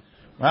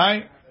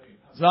 Right?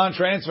 It's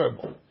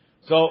non-transferable.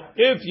 So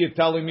if you're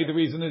telling me the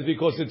reason is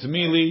because it's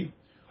mili,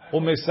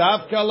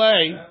 umesav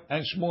kalei,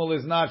 and Shmuel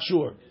is not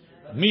sure.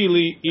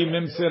 Mili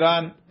imim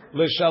siran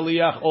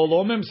l'shaliach or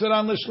lo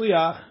mimsiran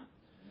l'shliach.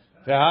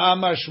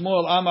 Ve'amar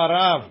Shmuel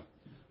amarav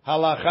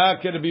halacha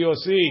kerbi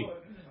Yosi.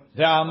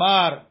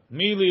 Ve'amar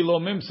mili lo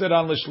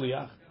mimsiran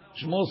l'shliach.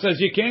 Shmuel says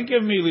you can't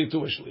give mili to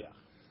a shliach.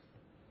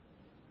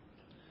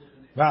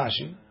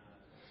 Rashi.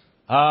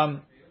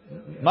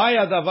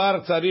 Maya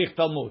davar tzarich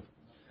talmud.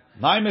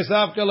 My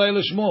mesav kalei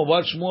l'Shmuel.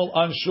 What Shmuel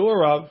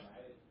unsure of?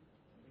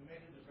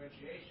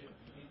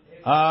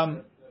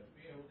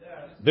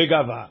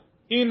 Bigava.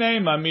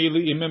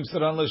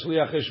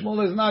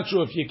 Shmuel is not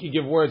sure if you can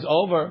give words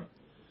over.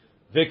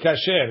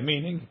 V'kasher,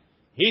 meaning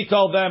he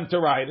told them to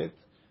write it,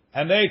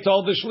 and they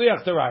told the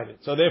shliach to write it.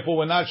 So therefore,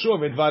 we're not sure.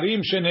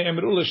 V'dvarim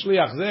shene'emru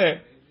l'shliach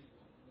zeh.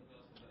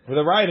 With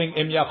the writing,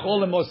 im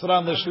yachol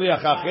lemosran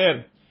l'shliach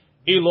acher,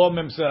 ilo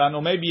memseran,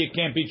 or maybe it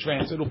can't be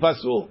transferred.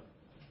 Upasul.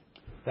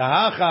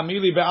 Tahacha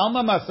mili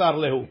be'alma masar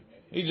lehu.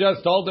 He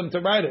just told them to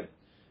write it.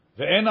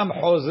 Ve'enam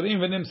chozrim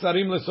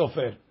v'nimsarim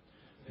l'sofer.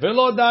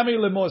 Ve'lo dami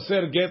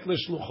lemoser get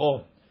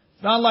l'shlucho.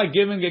 It's not like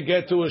giving a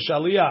get to a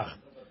shaliach.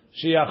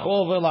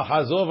 Shiachol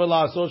v'lachazor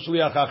v'la'asot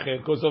shliach acher.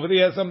 Because over there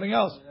he has something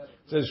else.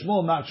 Says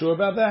Shmuel, not sure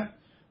about that.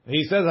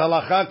 He says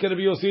halacha ke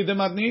Rabbi Yosi de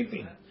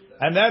Magniti.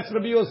 And that's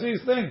Rabbi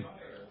Yosi's thing.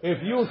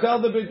 If you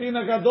tell the Beit Din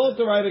Gadol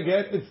to write a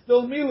get, it's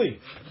still mili.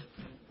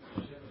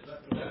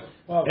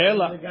 Well,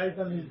 the guy's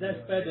on his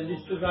deathbed and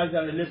these 2 guys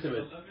are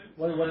illiterate.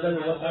 What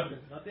happens?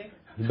 Nothing?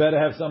 You better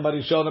have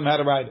somebody show them how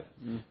to write it.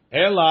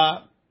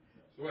 Ella.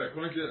 So what?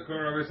 According to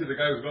Rabbi said, the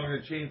guy was going in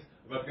the chains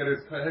about to get his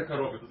head cut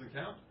off. It doesn't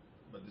count.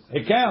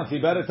 It counts. He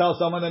better tell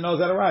someone that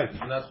knows how to write. He's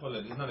not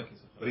a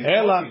case of But he's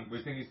Ela. talking.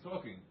 We're saying he's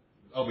talking.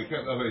 Oh, he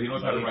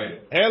knows how to write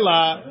it.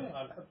 Ela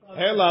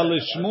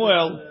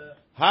lishmuel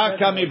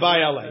hakami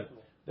bayale.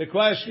 The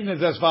question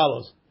is as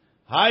follows: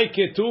 Hai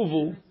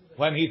ketuvu,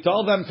 when he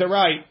told them to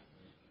write,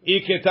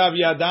 iketav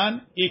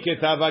yadan,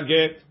 iketav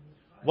aget.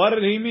 What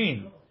did he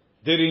mean?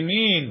 Did he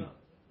mean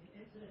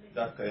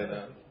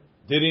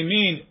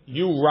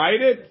you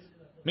write it?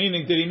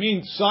 Meaning, did he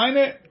mean sign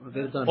it,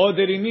 or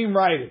did he mean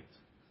write it?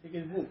 What do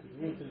you mean?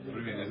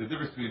 There's a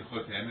difference between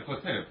chotem and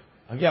chotev.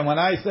 Again, when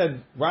I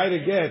said write a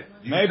get,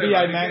 maybe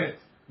I meant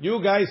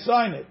you guys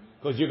sign it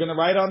because you're going to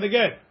write on the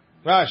get.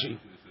 Rashi,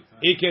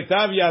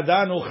 iketav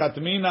yadanu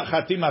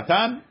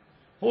chatimatan.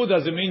 Who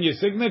does it mean your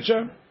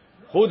signature?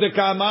 Who de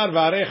kamar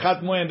vare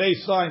chatmu, and they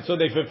signed, so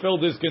they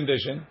fulfilled this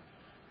condition.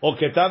 O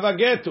ketav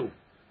agetu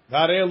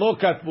vare lo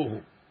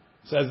katbuhu.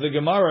 Says the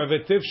Gemara,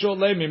 v'tifshol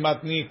lemi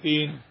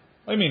matnitin.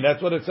 I mean,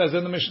 that's what it says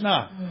in the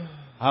Mishnah.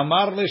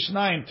 Amar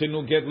l'shnaim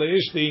tenu get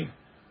leishti,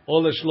 o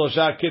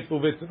l'shlosha kitbu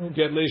v'tenu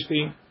get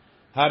leishti.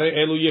 Hare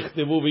elu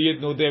yichtivu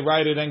v'yitnu. They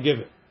write it and give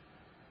it.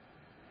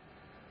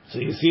 So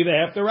you see, they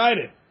have to write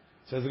it.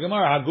 Says the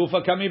Gemara,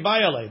 hagufa kami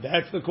bayale.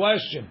 That's the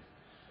question.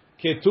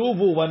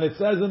 Ketuvu, when it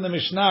says in the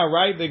Mishnah,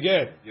 write the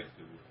get.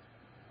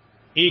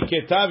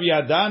 Iketav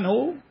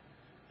yadanhu,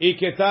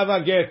 iketav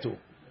agetu.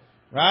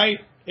 Right?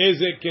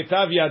 Is it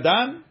ketav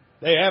yadan?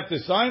 They have to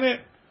sign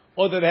it,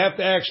 or do they have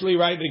to actually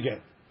write the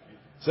get?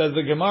 Says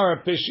the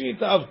Gemara,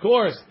 Peshita, of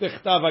course,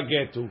 tichtav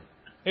agetu.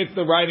 It's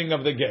the writing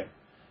of the get.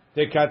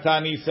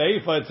 Tekatani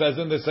seifa, it says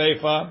in the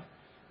seifa,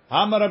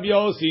 Hamar Rabbi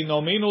Yossi,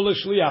 nominu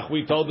l'shliach,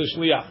 we told the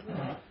shliach.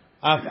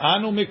 Af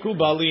anu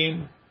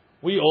mikubalin,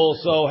 we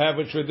also have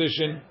a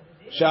tradition,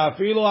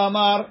 Shafilu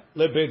amar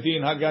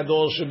lebedin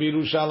hagadol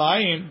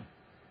shebirushalayim,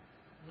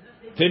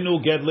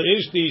 Tinu get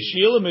leishti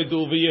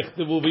shilmedu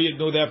v'yichtavu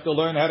v'yitnu. They have to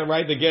learn how to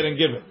write the get and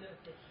give it.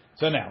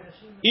 So now,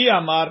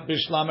 Iyamar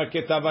bishlama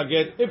ketav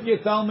get. If you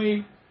tell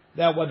me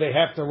that what they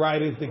have to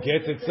write is the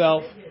get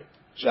itself,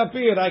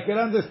 Shapir, I can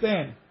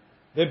understand.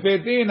 The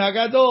Bedin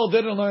Hagadol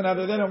didn't learn how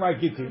to. They don't write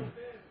Gittin.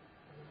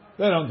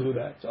 They don't do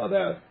that. So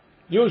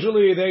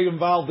usually they're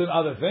involved in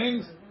other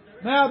things.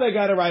 Now they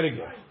got to write a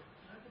get.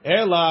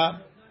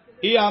 Ela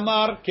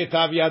Iyamar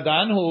ketav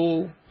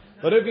yadanhu.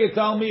 But if you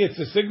tell me it's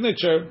a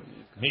signature.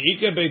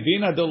 Me'ike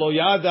bedina de lo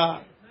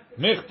yada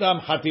michtam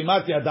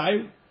hatimat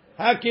yadayu.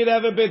 How can you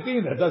have a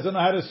bedin that doesn't know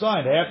how to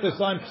sign? They have to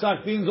sign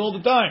psak dins all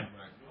the time.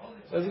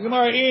 Says the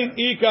Gemara, in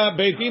ika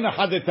bedina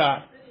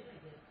hadeta.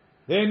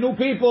 They're new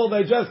people.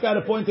 They just got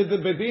appointed to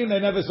bedin. They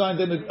never signed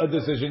a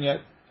decision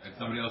yet. And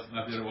somebody else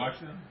not there to watch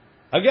them.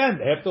 Again,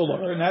 they have to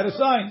learn how to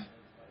sign.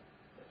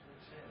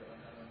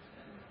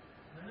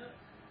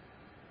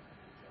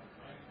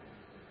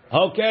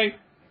 Okay.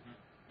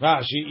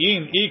 Rashi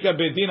in ika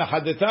bedina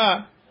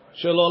hadeta.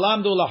 They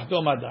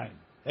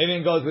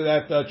didn't go to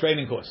that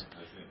training course.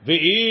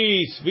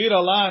 It's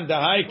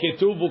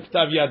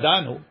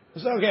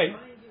okay,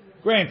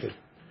 granted.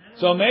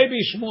 So maybe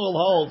Shmuel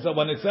holds that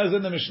when it says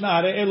in the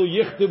Mishnah,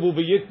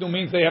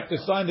 means they have to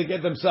sign the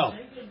get themselves,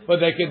 but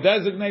they can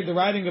designate the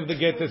writing of the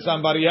get to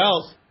somebody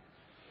else.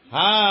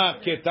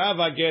 Get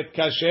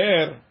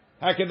kasher.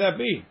 How could that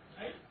be?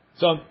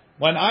 So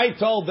when I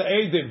told the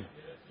Eidim,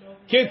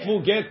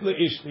 kitvu get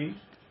leishti,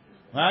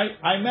 right?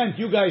 I meant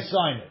you guys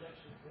sign it.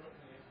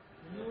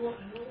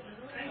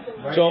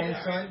 Right So, and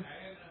sign?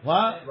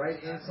 what?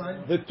 Right and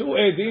sign? The two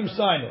edim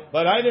sign it,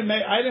 but I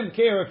didn't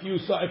care if you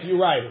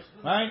write it,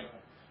 right?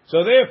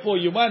 So therefore,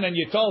 you went and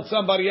you told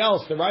somebody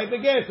else to write the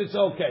get. It's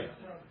okay.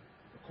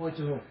 According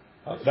to whom?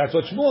 That's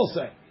what Shmuel's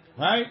saying,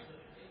 right?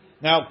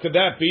 Now, could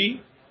that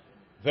be?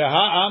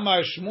 Veha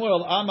amar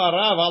Shmuel amar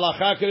Rav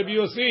halacha Rabbi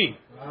Yossi.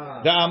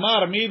 The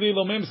amar midi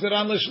lo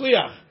mimseran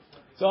l'shliach.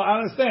 So I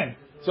understand.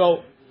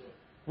 So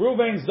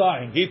Reuven's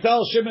dying. He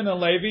tells Shimon and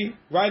Levi,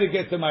 write a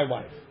get to my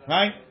wife.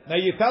 Right? Now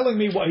you're telling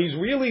me what he's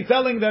really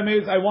telling them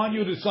is, I want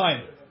you to sign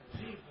it.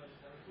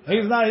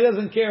 He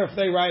doesn't care if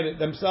they write it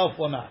themselves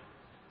or not.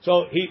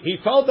 So he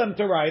told them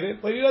to write it,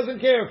 but he doesn't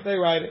care if they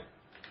write it.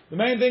 The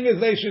main thing is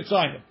they should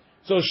sign it.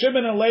 So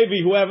Shimon and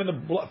Levi, who have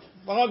the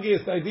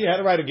foggiest idea how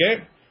to write a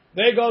get,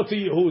 they go to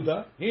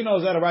Yehuda. He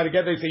knows how to write a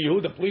get. They say,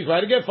 Yehuda, please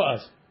write a get for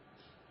us.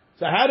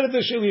 So how did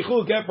the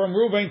Shilichut get from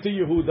Reuven to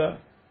Yehuda?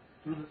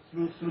 Through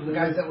the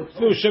guys that were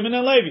Through Shimon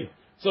and Levi.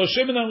 So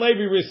Shimon and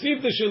Levi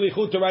received the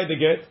Shilichut to write the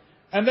get,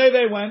 and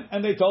they went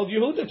and they told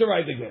Yehuda to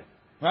write the get.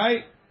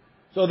 Right?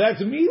 So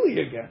that's Mili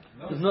again.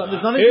 There's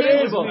nothing It is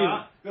tangible.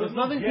 Mili. There's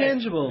nothing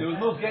tangible. There was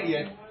no get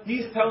yet.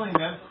 He's telling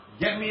them,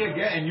 get me a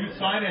get and you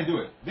sign and do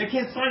it. They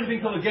can't sign anything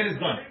until the get is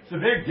done. So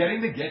they're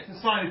getting the get to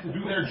sign it to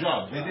do their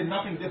job. They did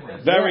nothing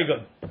different. Very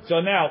good.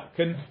 So now,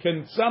 can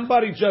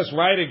somebody just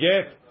write a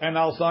get and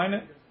I'll sign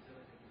it?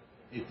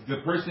 It's the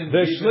person.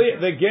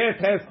 The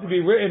get has to be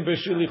written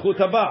b'shilichut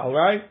haba'al,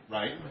 right?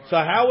 Right. So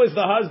how is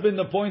the husband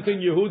appointing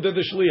Yehuda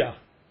the shliach?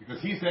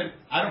 Because he said,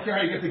 I don't care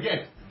how you get the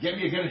get. Get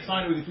me a get and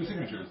sign it with the two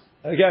signatures.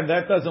 Again,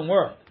 that doesn't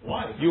work.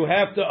 Why? You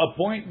have to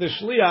appoint the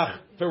shliach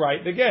to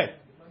write the get.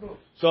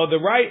 So the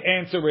right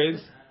answer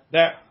is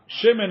that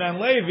Shimon and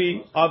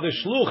Levi are the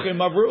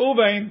shluchim of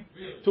Reuven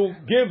to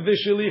give the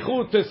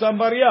shlichut to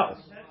somebody else.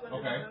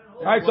 Okay.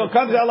 Right? So it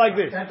comes out like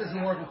this. That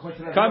doesn't work with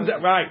Comes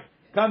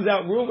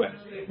out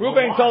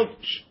Reuven told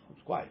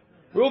quiet.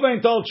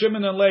 Reuven told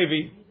Shimon and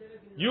Levi,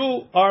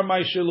 you are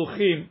my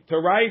shluchim to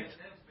write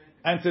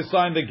and to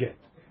sign the get.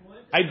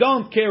 I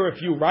don't care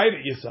if you write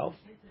it yourself,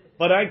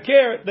 but I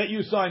care that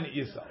you sign it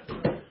yourself.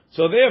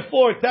 So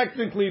therefore,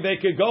 technically, they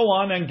could go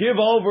on and give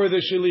over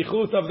the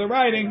shlichut of the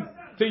writing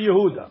to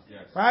Yehuda.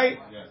 Yes. Right?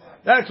 Yes.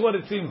 That's what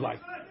it seems like.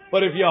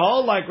 But if you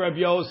hold like Rabbi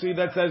Yossi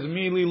that says,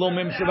 Mili lo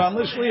mimsiran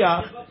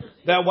l'shliach,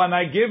 that when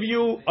I give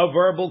you a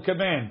verbal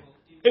command,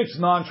 it's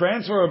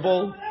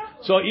non-transferable.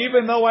 So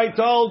even though I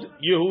told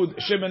Yehud,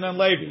 Shimon and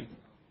Levi,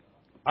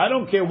 I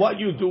don't care what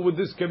you do with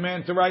this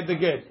command to write the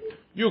get.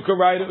 You could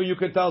write it or you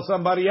could tell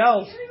somebody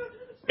else.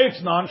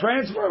 It's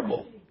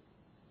non-transferable.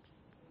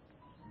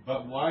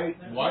 But why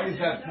is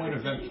that point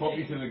of them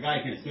talking to the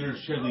guy considered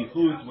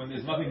shlichut when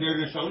there's nothing there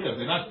to shaliach?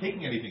 They're not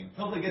taking anything.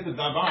 Until they get the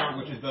davar,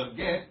 which is the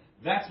get,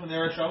 that's when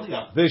they're a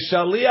shaliach. The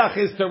shaliach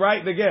is to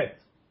write the get.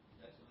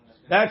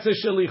 That's a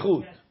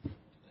shalichut.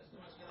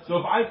 So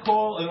if I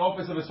call an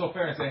office of a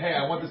sofer and say, hey,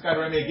 I want this guy to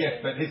write me a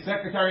gift, but his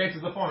secretary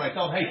answers the phone, I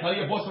tell him, hey, tell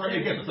your boss to write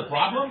me a gift. That's a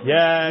problem?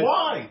 Yes.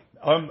 Why?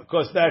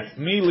 Because that's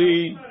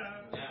mili.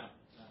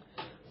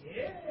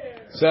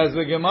 Says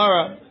the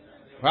Gemara.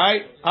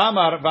 Right?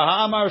 Amar,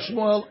 V'ha'amar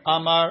Shmuel,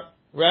 Amar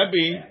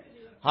Rebbe,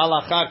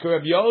 Halachak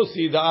Reb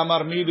Yossi, the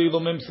Amar Mili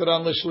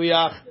Lumimsiran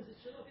L'Shliach,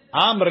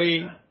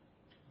 Amri,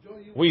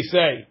 we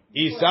say,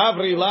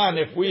 Isavri Lan,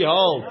 if we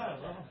hold,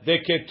 the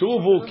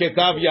Ketuvu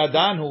Ketav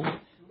Yadanhu,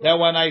 that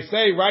when I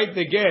say write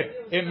the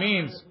get, it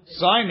means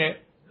sign it.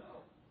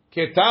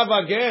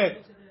 Ketav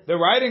get, the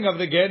writing of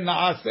the get,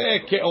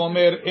 Na'aseh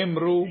Ke'omer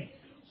Imru,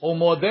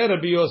 Umoder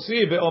Reb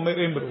Yossi Be'omer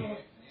Imru.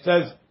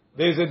 Says,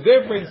 there's a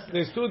difference.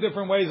 There's two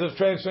different ways of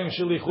transferring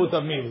shlichut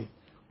of mili.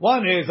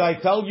 One is I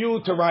tell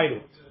you to write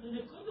it.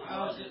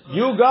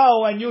 You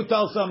go and you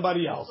tell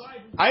somebody else.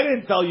 I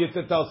didn't tell you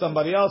to tell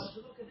somebody else.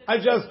 I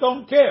just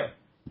don't care.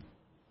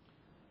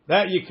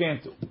 That you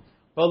can't do.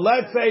 But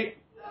let's say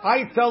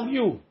I tell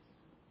you,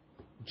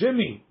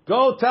 Jimmy,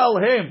 go tell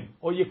him,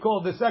 or you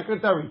call the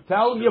secretary,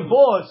 tell your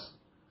boss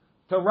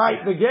to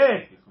write the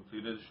get.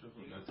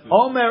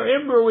 Omer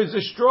Imru is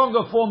a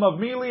stronger form of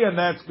mili, and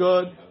that's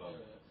good.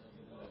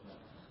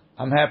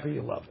 I'm happy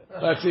you love it.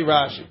 Let's see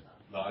Rashi.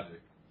 Logic.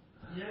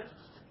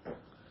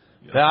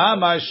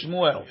 Ve'amar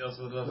Shmuel. He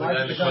also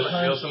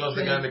loves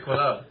the guy in the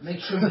kolah. Make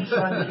sure you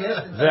sign the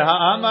get.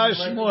 Ve'amar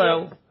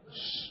Shmuel.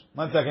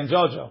 1 second,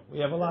 Jojo. We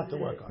have a lot to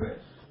work on.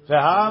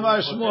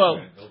 Ve'amar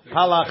Shmuel.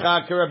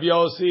 Halacha Reb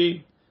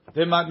Yossi.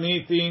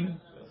 Dematnitin.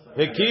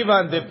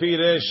 Ve'kivan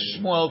depiresh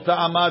Shmuel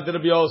ta'amad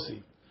Reb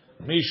Yossi.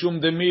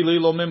 Mishum demili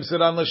lo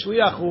mimsiran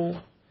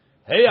l'shliachu.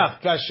 Heyach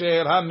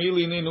kasher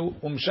hamili ninu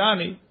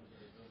umshani.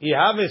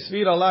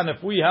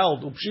 If we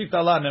held upshit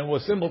alan and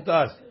was simple to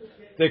us,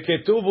 the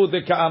ketuvu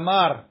de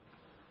ka'amar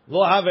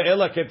lo have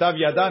ela ketav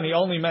yadan. He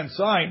only meant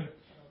sign.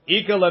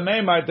 Ika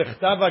lemeimar de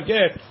chtava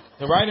get,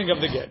 the writing of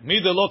the get.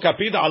 Mida lo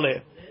kapid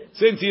ale.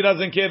 Since he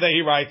doesn't care that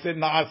he writes it,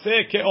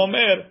 naaseh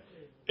keomer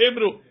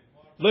imru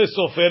le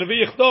sofer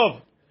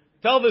v'yichtov.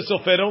 Tell the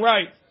sofer to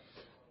write.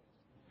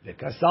 The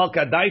kasal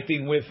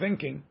kadaitin. We're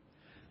thinking.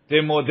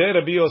 The moder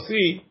Rabbi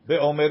Yossi the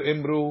omer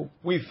imru.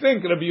 We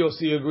think Rabbi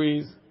Yossi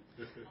agrees.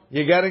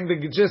 You getting the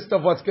gist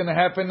of what's going to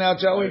happen now,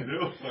 Joey? I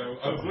do.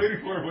 I was waiting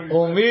for it when he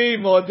Umi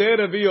moder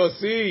Rabbi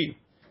Yossi.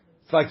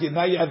 It's like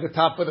now you're at the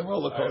top of the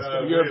roller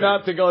coaster. You're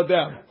about to go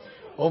down.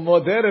 Umi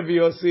moder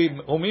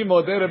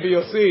Rabbi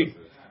Yossi.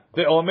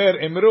 The omer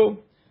imru.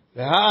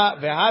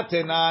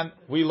 Ve'hatenan.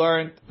 We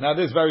learned. Now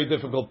this is a very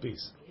difficult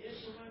piece.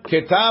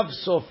 Ketav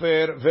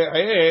sofer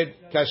ve'ed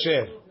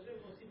kasher.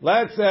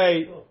 Let's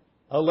say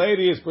a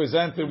lady is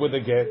presented with a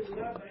get.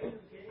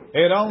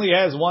 It only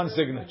has one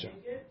signature.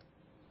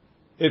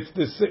 It's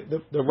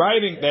the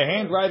writing, the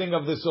handwriting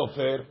of the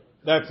sofer.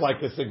 That's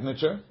like a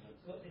signature,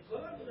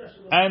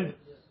 and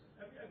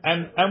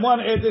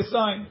one ed is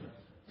signed.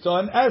 So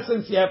in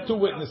essence, you have two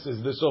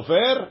witnesses: the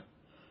sofer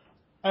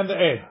and the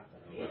ed.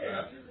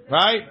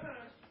 Right?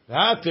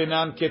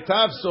 Hatinan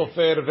ketav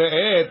sofer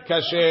ve'ed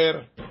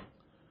kasher.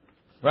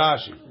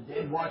 Rashi.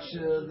 They watch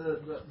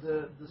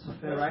the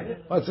sofer write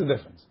it. What's the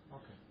difference?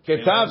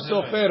 Ketav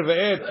sofer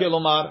ve'ed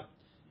kilomar.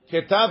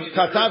 Ketav.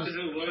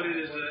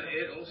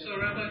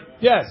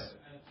 Yes.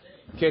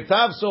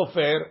 Ketav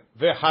sofer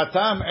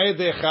ve'hatam ed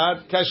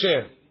echad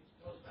kasher.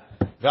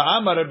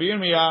 Ve'amar Rabbi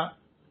Yirmiyah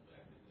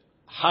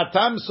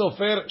hatam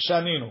sofer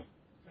shaninu.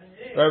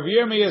 Rabbi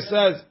Yirmiyah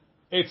says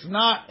it's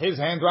not his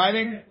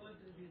handwriting,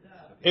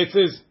 it's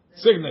his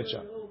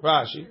signature.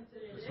 Rashi.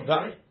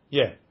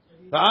 Yeah.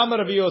 Ve'amar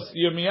Rabbi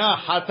Yirmiyah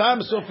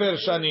hatam sofer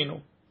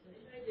shaninu.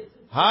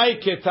 Hai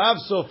ketav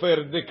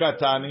sofer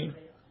dekatani.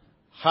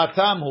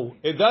 Hatamhu.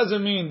 It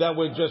doesn't mean that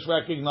we're just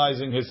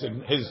recognizing his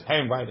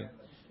handwriting.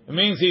 It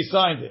means he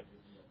signed it.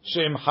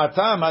 Shem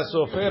hatam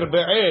hasofer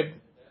be'ed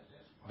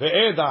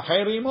ve'ed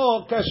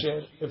acherimo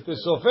kasher. If the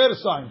sofer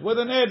signs with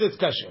an ed, it's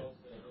kasher.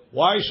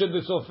 Why should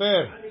the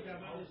sofer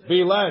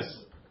be less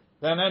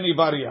than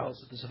anybody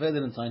else? The Sofer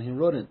didn't sign, he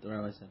wrote it, the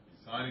rabbi said.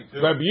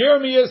 Rabbi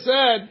Yirmiyah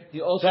said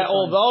He also that signed.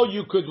 although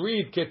you could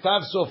read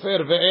Ketav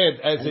Sofer Ve'ed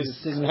as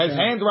his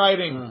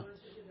handwriting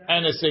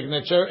and a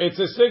signature, it's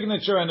a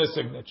signature and a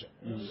signature.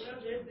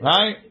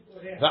 Right?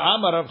 The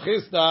Amar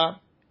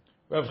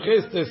Rav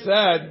Chisda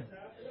said,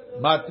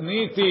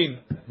 Matnitin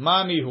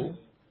Manihu.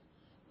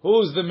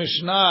 Who's the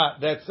Mishnah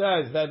that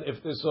says that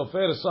if the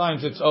Sofer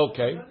signs, it's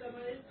okay?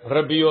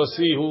 Rabbi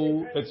Yossi,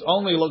 who it's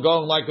only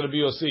going like Rabbi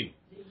Yossi.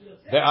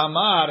 The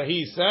Amar,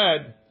 he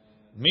said,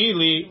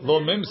 Mili lo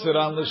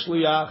mimsiran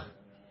l'shliach.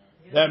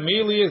 That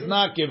mili is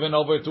not given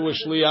over to a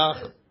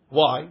shliach.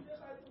 Why?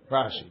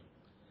 Rashi.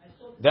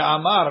 The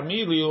Amar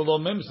mili lo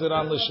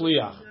mimsiran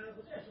l'shliach.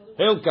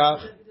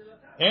 Hilkach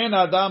en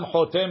adam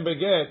chotem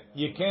beget.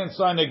 You can't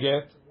sign a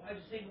get.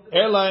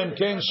 Ela im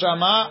ken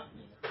shama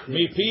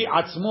mipi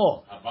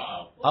atzmo.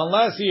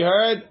 Unless he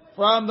heard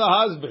from the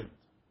husband.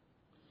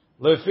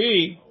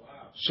 Lefi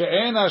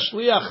she'en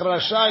hashliach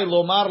rashai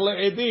lomar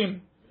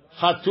le'edim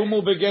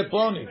chatumu beget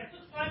ploni.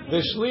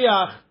 The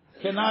shliach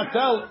cannot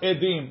tell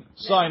edim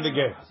sign the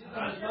get,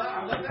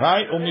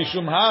 right?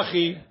 Umishum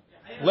hachi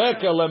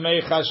leka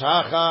lemeichash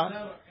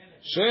hacha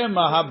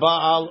shema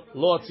habaal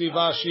lo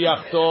tziva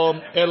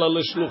shiachtom ela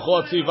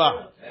lishluchot tziva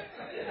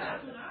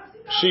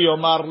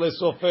shiyomar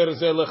lesofer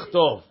ze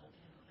lechtov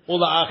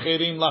ula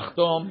acherim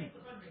lachtom.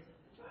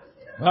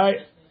 Right?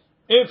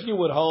 If you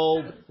would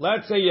hold,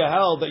 let's say you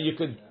held that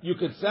you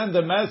could send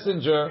a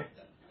messenger,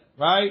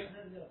 right,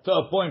 to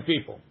appoint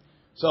people.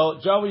 So,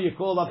 Joey, you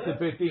call up the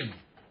Bitin,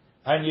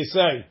 and you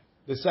say,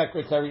 the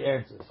secretary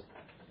answers.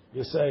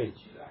 You say,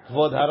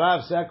 Kvod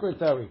Harav,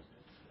 secretary,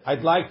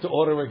 I'd like to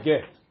order a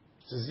get.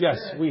 He says,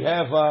 yes, we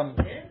have a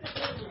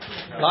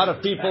lot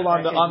of people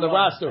on the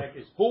roster.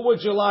 Who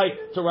would you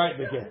like to write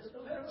the get?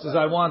 He says,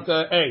 I want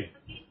A.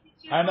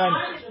 And then,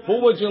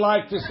 who would you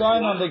like to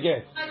sign on the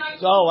get?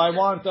 So, I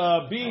want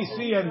B,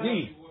 C, and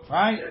D.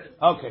 Right?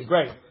 Okay,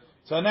 great.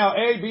 So now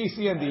A, B,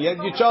 C, and D.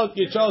 You chose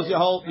your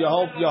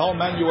whole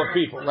menu of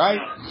people, right?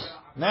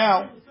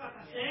 Now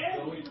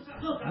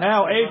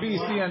A, B,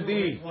 C, and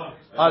D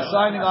are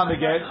signing on the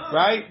get,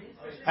 right?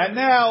 And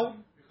now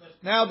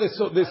this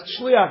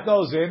shliach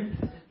goes in,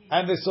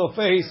 and the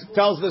sofer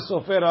tells the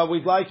sofer,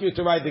 we'd like you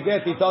to write the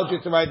get. He told you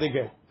to write the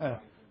get.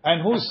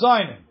 And who's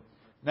signing?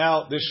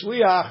 Now the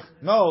shliach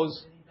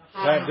knows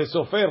that the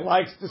sofer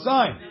likes to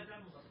sign,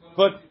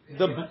 but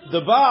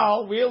the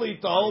Baal really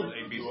told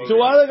two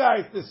other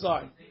guys to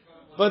sign.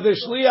 But the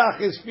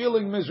shliach is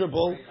feeling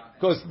miserable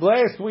because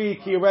last week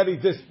he already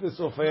dissed the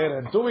sofer,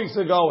 and 2 weeks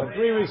ago, and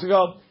 3 weeks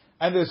ago,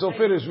 and the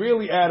sofer is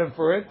really at him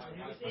for it.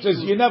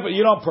 Says, you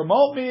don't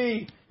promote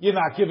me, you're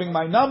not giving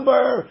my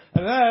number,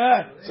 and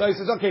so he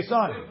says, okay,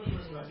 sign.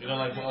 You don't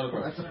like the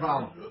autograph. That's a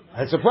problem.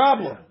 That's a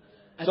problem.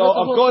 So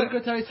according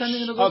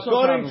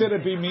to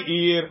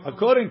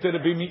the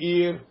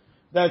Bimeir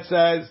that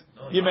says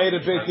you made a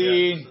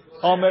bitin,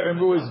 Omer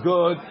Imru is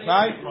good,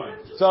 right?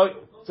 So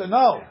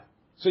no.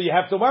 So you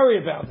have to worry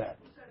about that.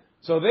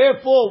 So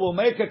therefore, we'll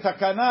make a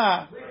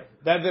takana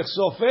that the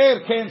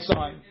sofer can't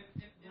sign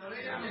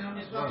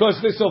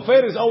because the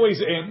sofer is always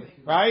in,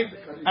 right?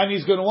 And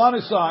he's going to want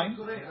to sign,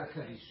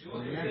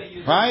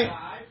 right?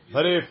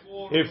 But if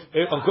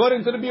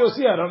according to the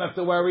BOC, I don't have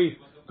to worry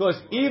because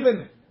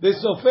even the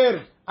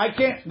sofer,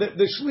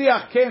 the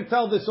shliach can't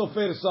tell the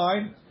sofer to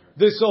sign.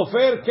 The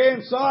sofer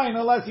can't sign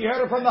unless he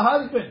heard it from the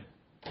husband.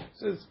 He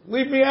says,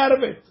 leave me out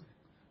of it.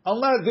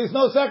 Unless there's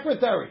no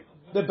secretary.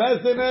 The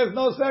Beis Din has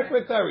no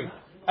secretary.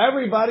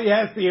 Everybody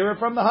has to hear it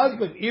from the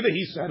husband. Either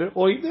he said it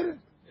or he didn't.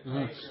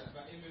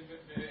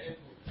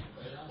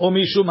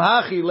 ומשום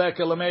הכי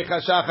לקה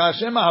למיכה שחה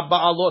שמא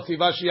הבעל לא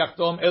ציווה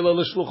שיחתום אלא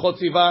לשלוחו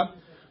ציווה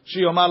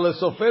שיאמר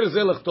לסופר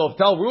זה לכתוב.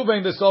 Tell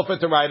Reuben the sofer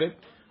to write it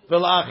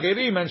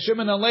ולאחרים and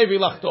Shimon and Levi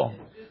לחתום.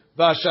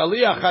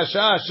 והשליח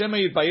חשש שמא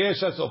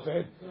יתבייש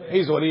הסופר.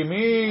 He's, what do you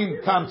mean?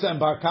 Kamsa and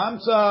bar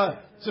kamsa.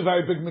 It's a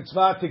very big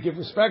mitzvah to give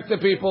respect to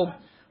people.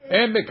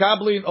 הם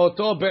מקבלים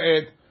אותו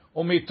בעת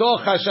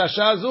ומתוך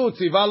חששה זו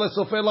ציווה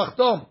לסופר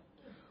לחתום.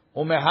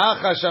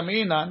 ומהחש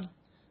אמינן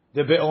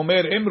the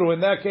Omer Imru,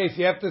 in that case,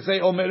 you have to say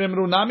Omer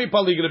Imru Nami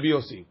Palig Rabbi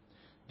Yossi.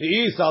 The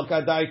Isal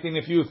Kadaitin,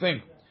 if you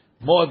think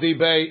Modi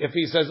Bey, if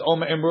he says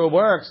Omer Imru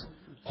works,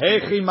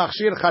 Hechi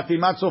Machshir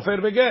Chatimat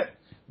Sofer Beget.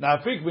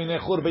 Nafik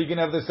Binechur, but you can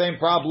have the same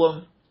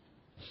problem.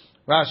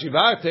 Rashi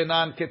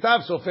V'atenan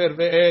Ketav Sofer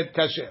Ve'ed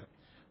Kasher.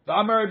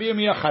 V'amar Rabbi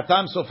Yirmiyah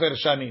Chatam Sofer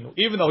Shaninu.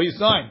 Even though he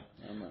signed.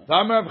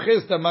 V'amar Rav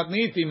Chisda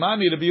Matniti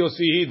Mani Rabbi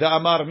Yossi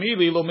Da'amar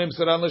Mili Lo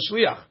Mimseran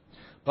L'Shliach.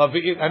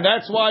 And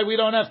that's why we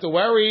don't have to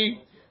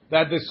worry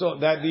that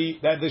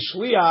the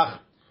shliach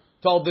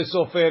told the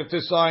sofer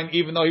to sign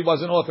even though he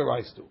wasn't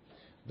authorized to.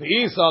 The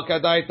Isa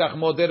kadai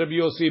tachmoder Rabbi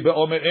Yossi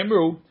beomer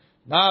imru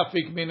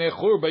nafik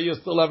minechur, but you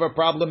still have a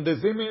problem. The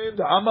zimin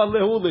the amal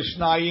lehu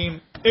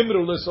l'shnayim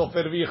imru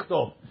l'sofer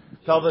v'yichtov.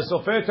 Tell the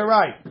sofer to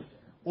write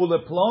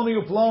uleploni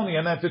uploni,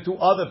 and then to two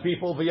other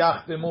people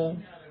v'yachtemu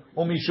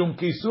Umishum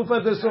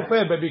kisufa de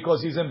sofer, but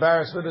because he's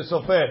embarrassed for the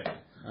sofer.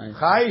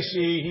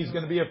 Chayshi, he's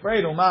going to be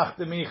afraid.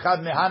 Umachtemi chad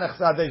mehanach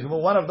sadeh.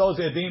 One of those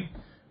edim,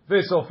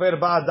 v'sofer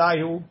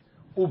ba'adayu,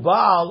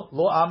 ubal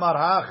lo amar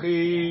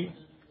hachi.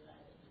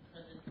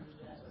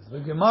 The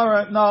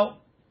Gemara, no,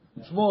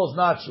 Shmuel's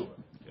not sure.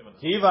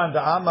 Kivan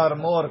da amar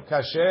mor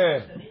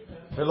kasher,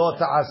 v'lo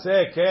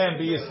ta'aseh ken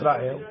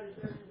b'Yisrael.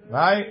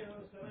 Right?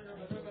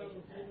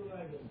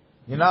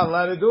 You're not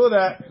allowed to do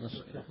that.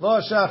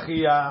 Lo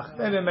shachiach.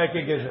 They didn't make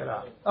a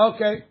gezerah.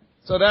 Okay.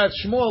 So that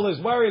Shmuel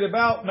is worried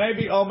about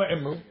maybe Omer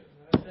Imru.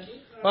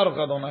 Baruch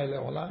Adonai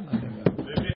le'olam.